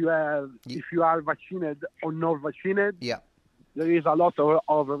certificate you have if you are vaccinated or not vaccinated. Yeah. There is a lot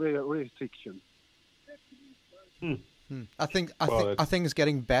of restriction. I think are things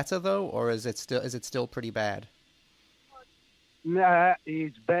getting better though, or is it still pretty bad? Nah,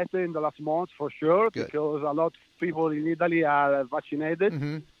 it's better in the last month for sure. Good. Because a lot of people in Italy are vaccinated.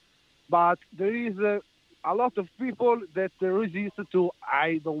 Mm-hmm. But there is a lot of people that resist to,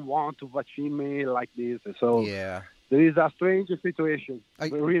 I don't want to vaccinate me like this. So Yeah. there is a strange situation. I-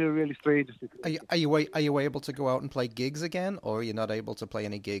 Really, really strange situation. Are you able to go out and play gigs again, or are you not able to play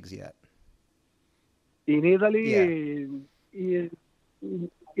any gigs yet? In Italy,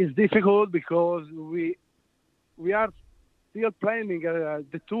 it's difficult because we are still planning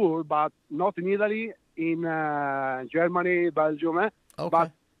the tour, but not in Italy, in Germany, Belgium, Okay.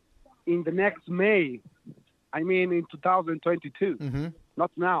 but in the next May. I mean, in 2022, Mm-hmm.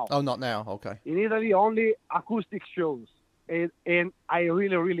 not now. Oh, not now. Okay. In Italy, only acoustic shows, and I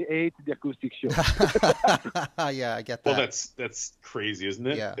really, really hate the acoustic shows. Yeah, I get that. Well, that's crazy, isn't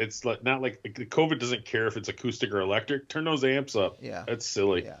it? Yeah. It's like not like the COVID doesn't care if it's acoustic or electric. Turn those amps up. Yeah. That's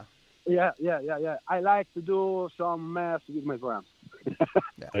silly. Yeah. Yeah. I like to do some mess with my drums.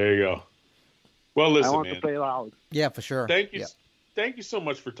 There you go. Well, I listen, want man. to play loud. Yeah, for sure. Thank you. Yeah. Thank you so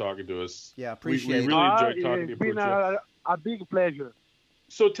much for talking to us. Yeah, We appreciate it. really enjoyed talking to you. It's been Puccio. a big pleasure.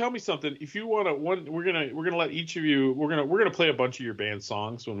 So tell me something. If you want to, we're gonna let each of you. We're gonna play a bunch of your band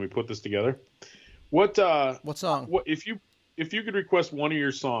songs when we put this together. What song? What if you could request one of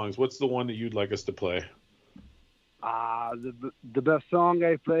your songs? What's the one that you'd like us to play? The best song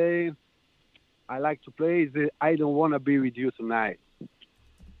I like to play is I Don't Want to Be With You Tonight.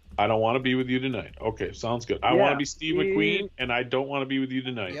 I Don't Want to Be With You Tonight. Okay, sounds good. I Yeah. Want to Be Steve McQueen, and I Don't Want to Be With You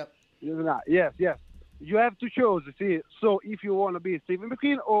Tonight. Yep. Yes. You have to choose. See, so if you want to be Stephen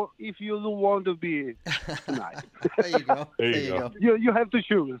McQueen or if you don't want to be tonight, There you go. There you go. you have to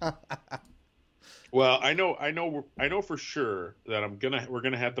choose. Well, I know for sure that we're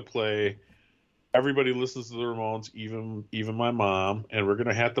gonna have to play. Everybody listens to the Ramones, even my mom, and we're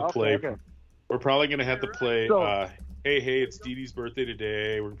gonna have to play. Okay. We're probably gonna have to play. So- Hey, it's Dee Dee's birthday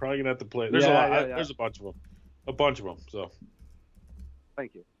today. We're probably gonna have to play. There's Yeah, a lot. yeah. There's a bunch of them. So,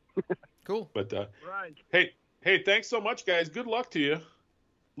 Thank you. Cool. but Right. hey, thanks so much, guys. Good luck to you.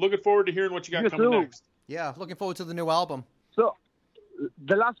 Looking forward to hearing what you got You coming too. next. Yeah, looking forward to the new album. So,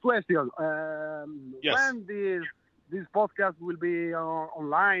 the last question. Yes. When this podcast will be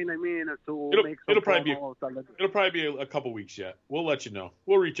online, I mean, to It'll- make some it'll probably be- promos and- It'll probably be a couple weeks yet. We'll let you know.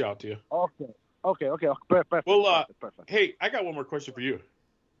 We'll reach out to you. Okay. Perfect. Well, perfect. Hey, I got one more question for you,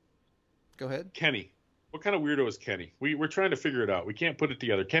 Go ahead. Kenny. What kind of weirdo is Kenny? We're trying to figure it out. We can't put it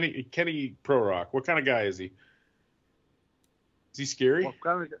together. Kenny Pro Rock. What kind of guy is he? Is he scary? What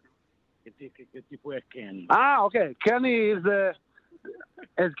kind of- okay. Kenny is,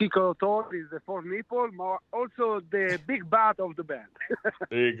 as Kiko told, is the fourth nipple, but also the big bat of the band.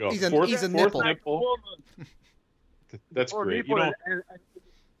 There you go. He's a Fourth nipple. nipple. That's Fourth great. nipple You know, and-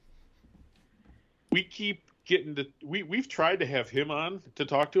 we keep getting to we've tried to have him on to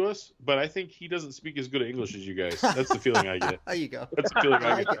talk to us, but I think he doesn't speak as good English as you guys. That's the feeling I get. There you go. That's the feeling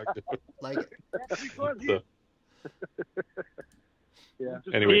I get. Like it. So, yeah.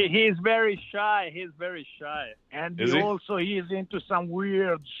 anyway, He's very shy. And Is he? he's into some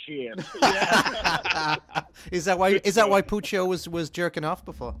weird shit. Is that why Puccio was jerking off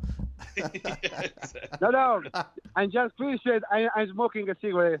before? No. I'm just finished. I'm smoking a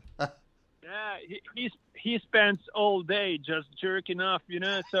cigarette. Yeah, he spends all day just jerking off,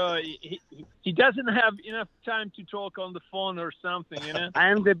 so he doesn't have enough time to talk on the phone or something,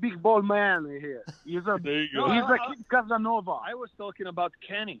 I'm the big ball man here. He's a there you go. Kid Casanova. I was talking about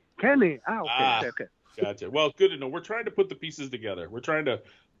Kenny. Kenny. Ah. Okay. Gotcha. Well, good to know. We're trying to put the pieces together. We're trying to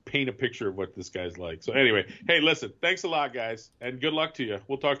paint a picture of what this guy's like. So anyway, hey, listen, thanks a lot, guys, and good luck to you.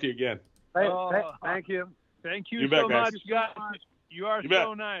 We'll talk to you again. Thank you. Thank you You so bet, guys. much, guys. You are You bet.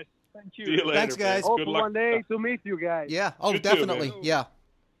 so nice. Thank you. See you later. Thanks, man. guys. Hope Good luck. one day to meet you guys. Yeah. Oh, You too, definitely. man. Yeah.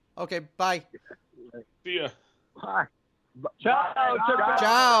 Okay. Bye. See ya. Bye. Ciao. Ciao.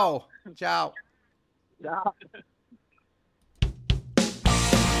 Ciao. Ciao. Ciao.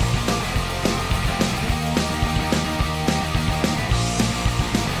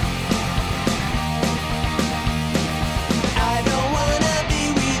 I don't wanna be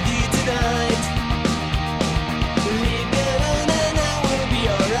with you tonight. Leave it alone.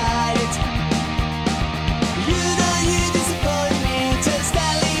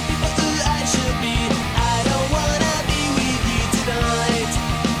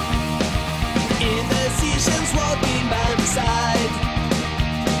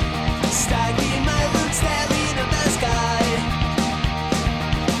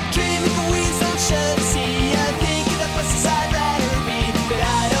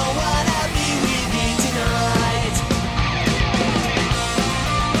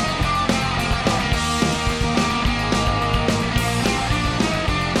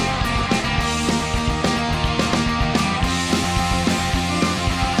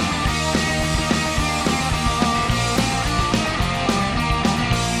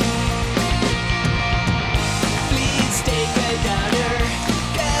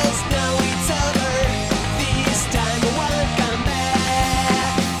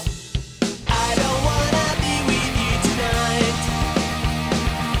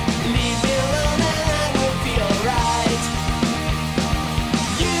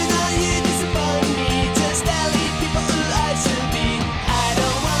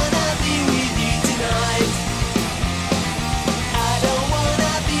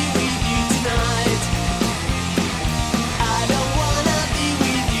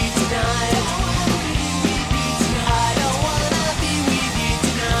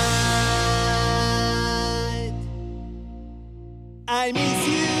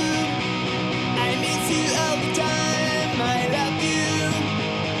 you all the time. I love you.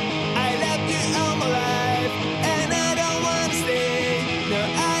 I love you all my life. And I don't wanna stay. No,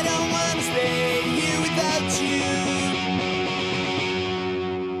 I don't wanna stay here without you.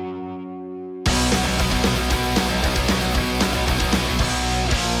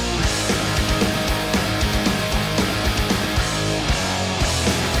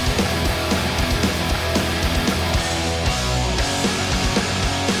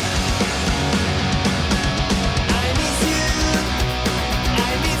 I miss you.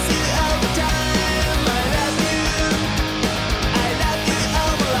 I miss you all the time. I love you. I love you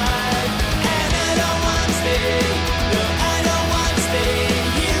all my life. And I don't wanna stay. No, I don't wanna stay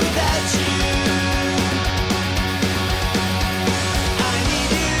here without you. I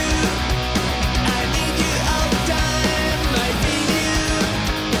need you. I need you all the time. I need you.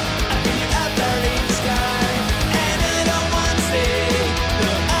 I feel you up there in the sky. And I don't wanna stay.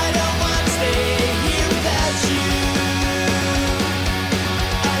 No, I don't wanna stay here without you.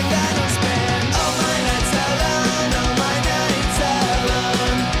 I'm gonna spend all my nights alone, all my nights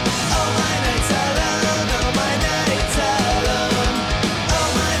alone, all my nights alone, all my nights alone, all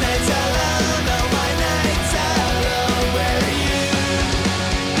my nights alone, all my nights alone. Where are you?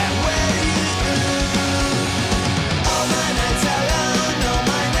 And where are you? All my nights alone, all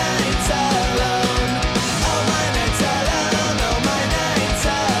my nights alone, all my nights alone, all my nights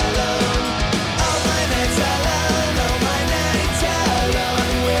alone, all my nights alone, all my nights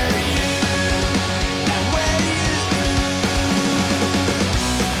alone. Where are you? And where are you?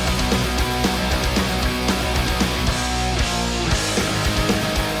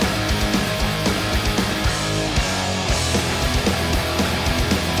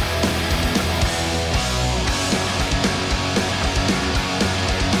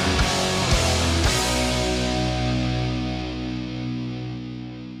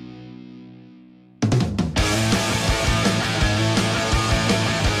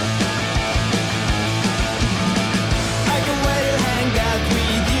 I can wait to hang out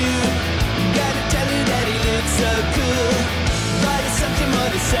with you. Gotta tell you that he looks so cool. But it's something more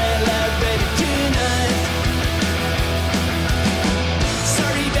to celebrate tonight.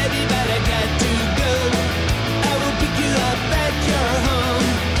 Sorry, baby, but I got to go. I will pick you up at your home.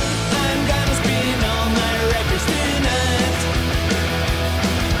 I'm gonna spin all my records tonight.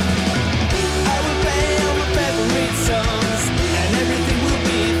 I will play all my favorite songs, and everything will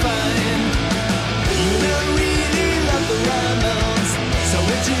be fine. You don't really love the Ramones, so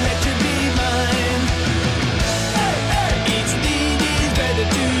would you like to be mine? It's Dee better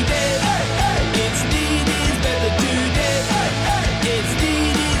today. It's Dee better today. It's Dee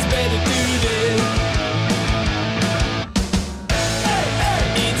better today.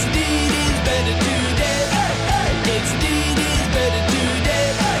 It's Dee better today. It's Dee better today.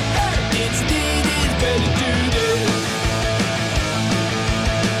 It's Dee better today.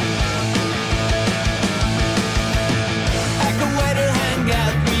 I can wait to hang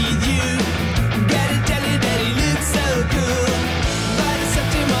out with you. Gotta tell you that he looks so cool. But it's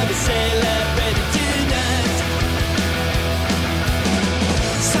something more to celebrate tonight.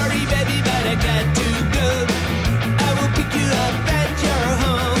 Sorry, baby, but I got to go. I will pick you up at your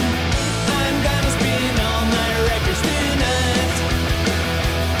home. I'm gonna spin all my records tonight.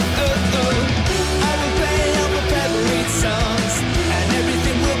 Oh, oh. I will play all my favorite songs, and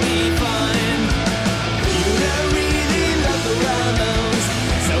everything will be fine. You don't really love the Ramones,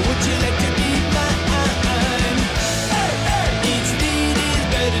 so would you like to be mine? It's Dee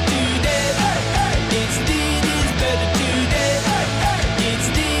better today. It's Dee better today. It's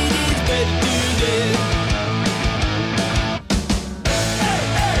Dee better today.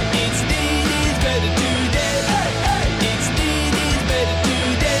 It's Dee better today. It's Dee better today. It's Dee better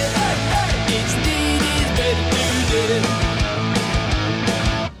today. It's Dee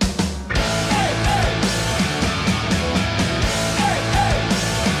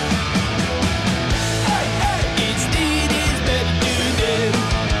better today.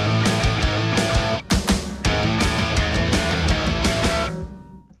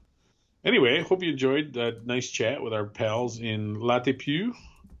 Anyway, hope you enjoyed that nice chat with our pals in Latte Pew.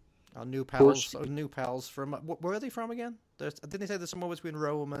 Our new course. pals, new pals from where are they from again? Didn't they say there's somewhere between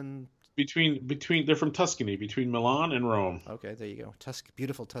Rome and? Between they're from Tuscany, between Milan and Rome. Okay, there you go.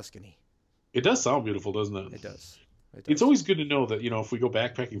 Beautiful Tuscany. It does sound beautiful, doesn't it? It does. It's always good to know that, if we go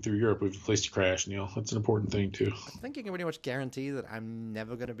backpacking through Europe, we have a place to crash, Neil. That's an important thing, too. I think you can pretty much guarantee that I'm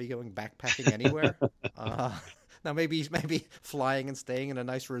never going to be going backpacking anywhere. Now, maybe flying and staying in a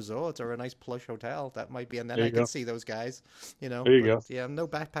nice resort or a nice plush hotel. That might be, and then I can see those guys, There you go. Yeah, no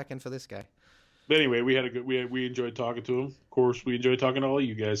backpacking for this guy. But anyway, we had a good. We enjoyed talking to him. Of course, we enjoyed talking to all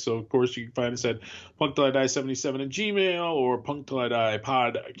you guys. So of course, you can find us at punktillidie77 at Gmail or punktillidie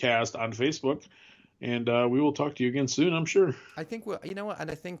podcast on Facebook, and we will talk to you again soon. I'm sure. I think you know what, and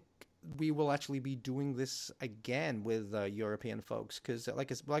I think we will actually be doing this again with European folks because,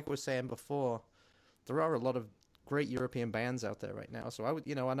 like I was saying before, there are a lot of great European bands out there right now. So I would,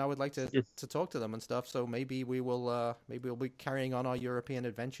 and I would like to talk to them and stuff. So maybe we'll be carrying on our European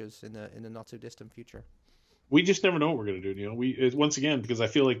adventures in the not too distant future. We just never know what we're gonna do. Once again, because I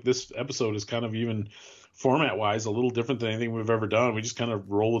feel like this episode is kind of even format wise a little different than anything we've ever done. We just kind of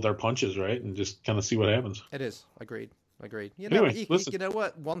roll with our punches, right, and just kind of see what happens. It is agreed. Anyway, listen. You know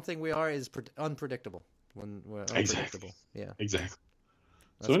what? One thing we are is unpredictable. When we're unpredictable. Exactly. Yeah. Exactly.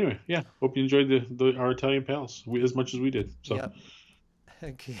 So anyway, yeah, hope you enjoyed our Italian pals as much as we did. So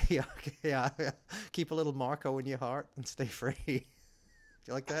yeah. Keep a little Marco in your heart and stay free. Do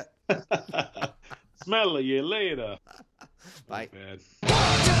you like that? Smell you later. Bye.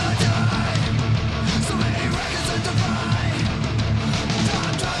 Bad.